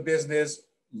 Build a business,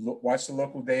 watch the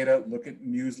local data, look at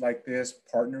news like this,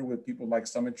 partner with people like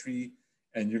Summitry,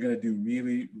 and you're going to do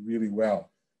really, really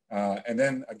well. And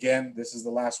then again, this is the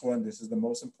last one. This is the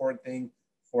most important thing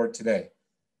for today.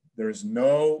 There's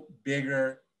no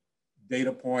bigger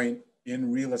data point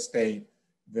in real estate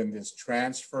than this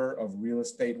transfer of real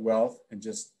estate wealth and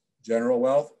just general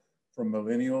wealth from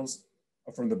millennials,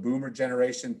 from the boomer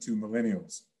generation to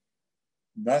millennials.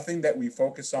 Nothing that we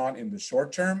focus on in the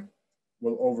short term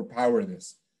will overpower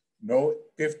this. No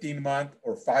 15-month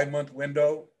or 5-month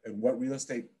window and what real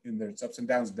estate in their ups and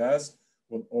downs does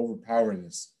will overpower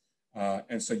this.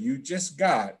 And so you just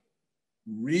got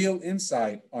real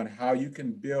insight on how you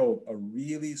can build a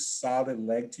really solid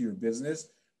leg to your business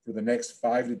for the next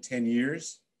 5 to 10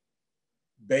 years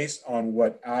based on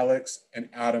what Alex and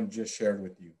Adam just shared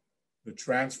with you. The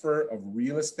transfer of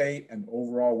real estate and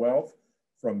overall wealth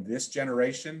from this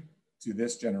generation to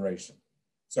this generation.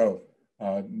 So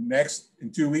next,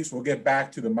 in 2 weeks, we'll get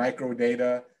back to the micro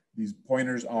data, these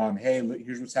pointers on, hey, look,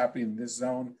 here's what's happening in this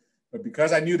zone. But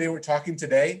because I knew they were talking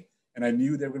today, and I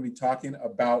knew they were going to be talking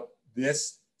about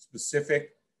this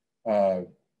specific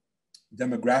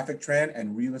demographic trend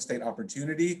and real estate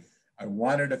opportunity, I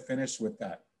wanted to finish with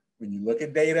that. When you look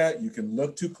at data, you can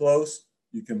look too close,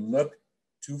 you can look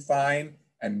too fine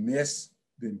and miss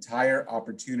the entire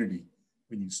opportunity.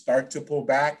 When you start to pull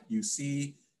back, you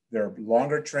see there are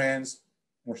longer trends,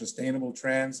 more sustainable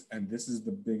trends, and this is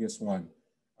the biggest one.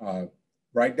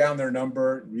 Write down their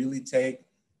number, really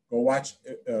go watch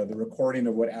the recording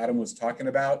of what Adam was talking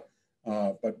about,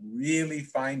 but really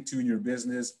fine tune your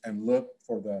business and look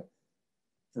for the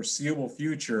foreseeable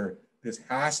future. This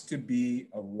has to be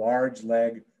a large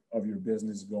leg of your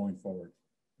business going forward.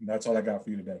 And that's all I got for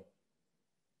you today.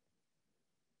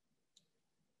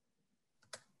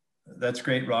 That's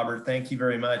great, Robert. Thank you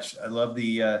very much. I love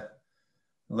the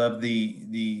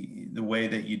way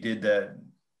that you did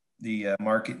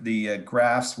the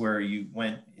graphs where you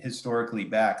went historically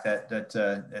back.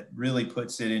 That really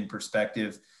puts it in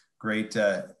perspective. Great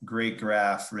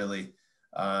graph, really.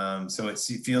 So it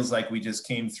feels like we just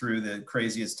came through the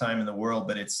craziest time in the world,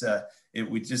 but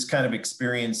we just kind of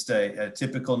experienced a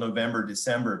typical November,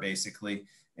 December, basically.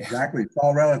 Exactly, it's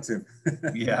all relative.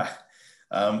 Yeah.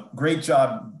 Great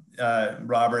job,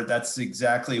 Robert. That's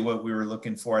exactly what we were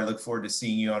looking for. I look forward to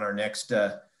seeing you on our next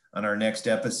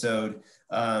episode.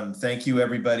 Thank you,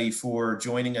 everybody, for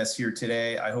joining us here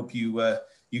today. I hope you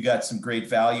got some great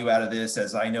value out of this,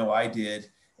 as I know I did,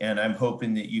 and I'm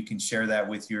hoping that you can share that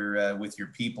with your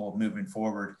people moving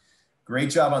forward.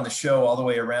 Great job on the show all the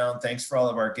way around. Thanks for all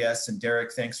of our guests, and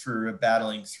Derek, thanks for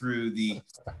battling through the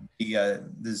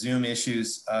Zoom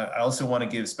issues. I also want to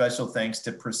give special thanks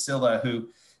to Priscilla, who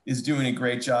is doing a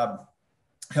great job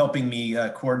helping me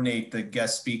coordinate the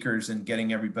guest speakers and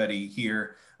getting everybody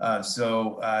here.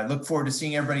 So I look forward to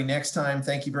seeing everybody next time.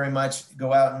 Thank you very much.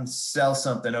 Go out and sell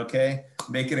something, okay?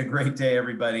 Make it a great day,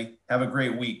 everybody. Have a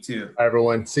great week, too. Hi,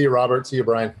 everyone. See you, Robert. See you,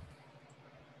 Brian.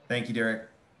 Thank you, Derek.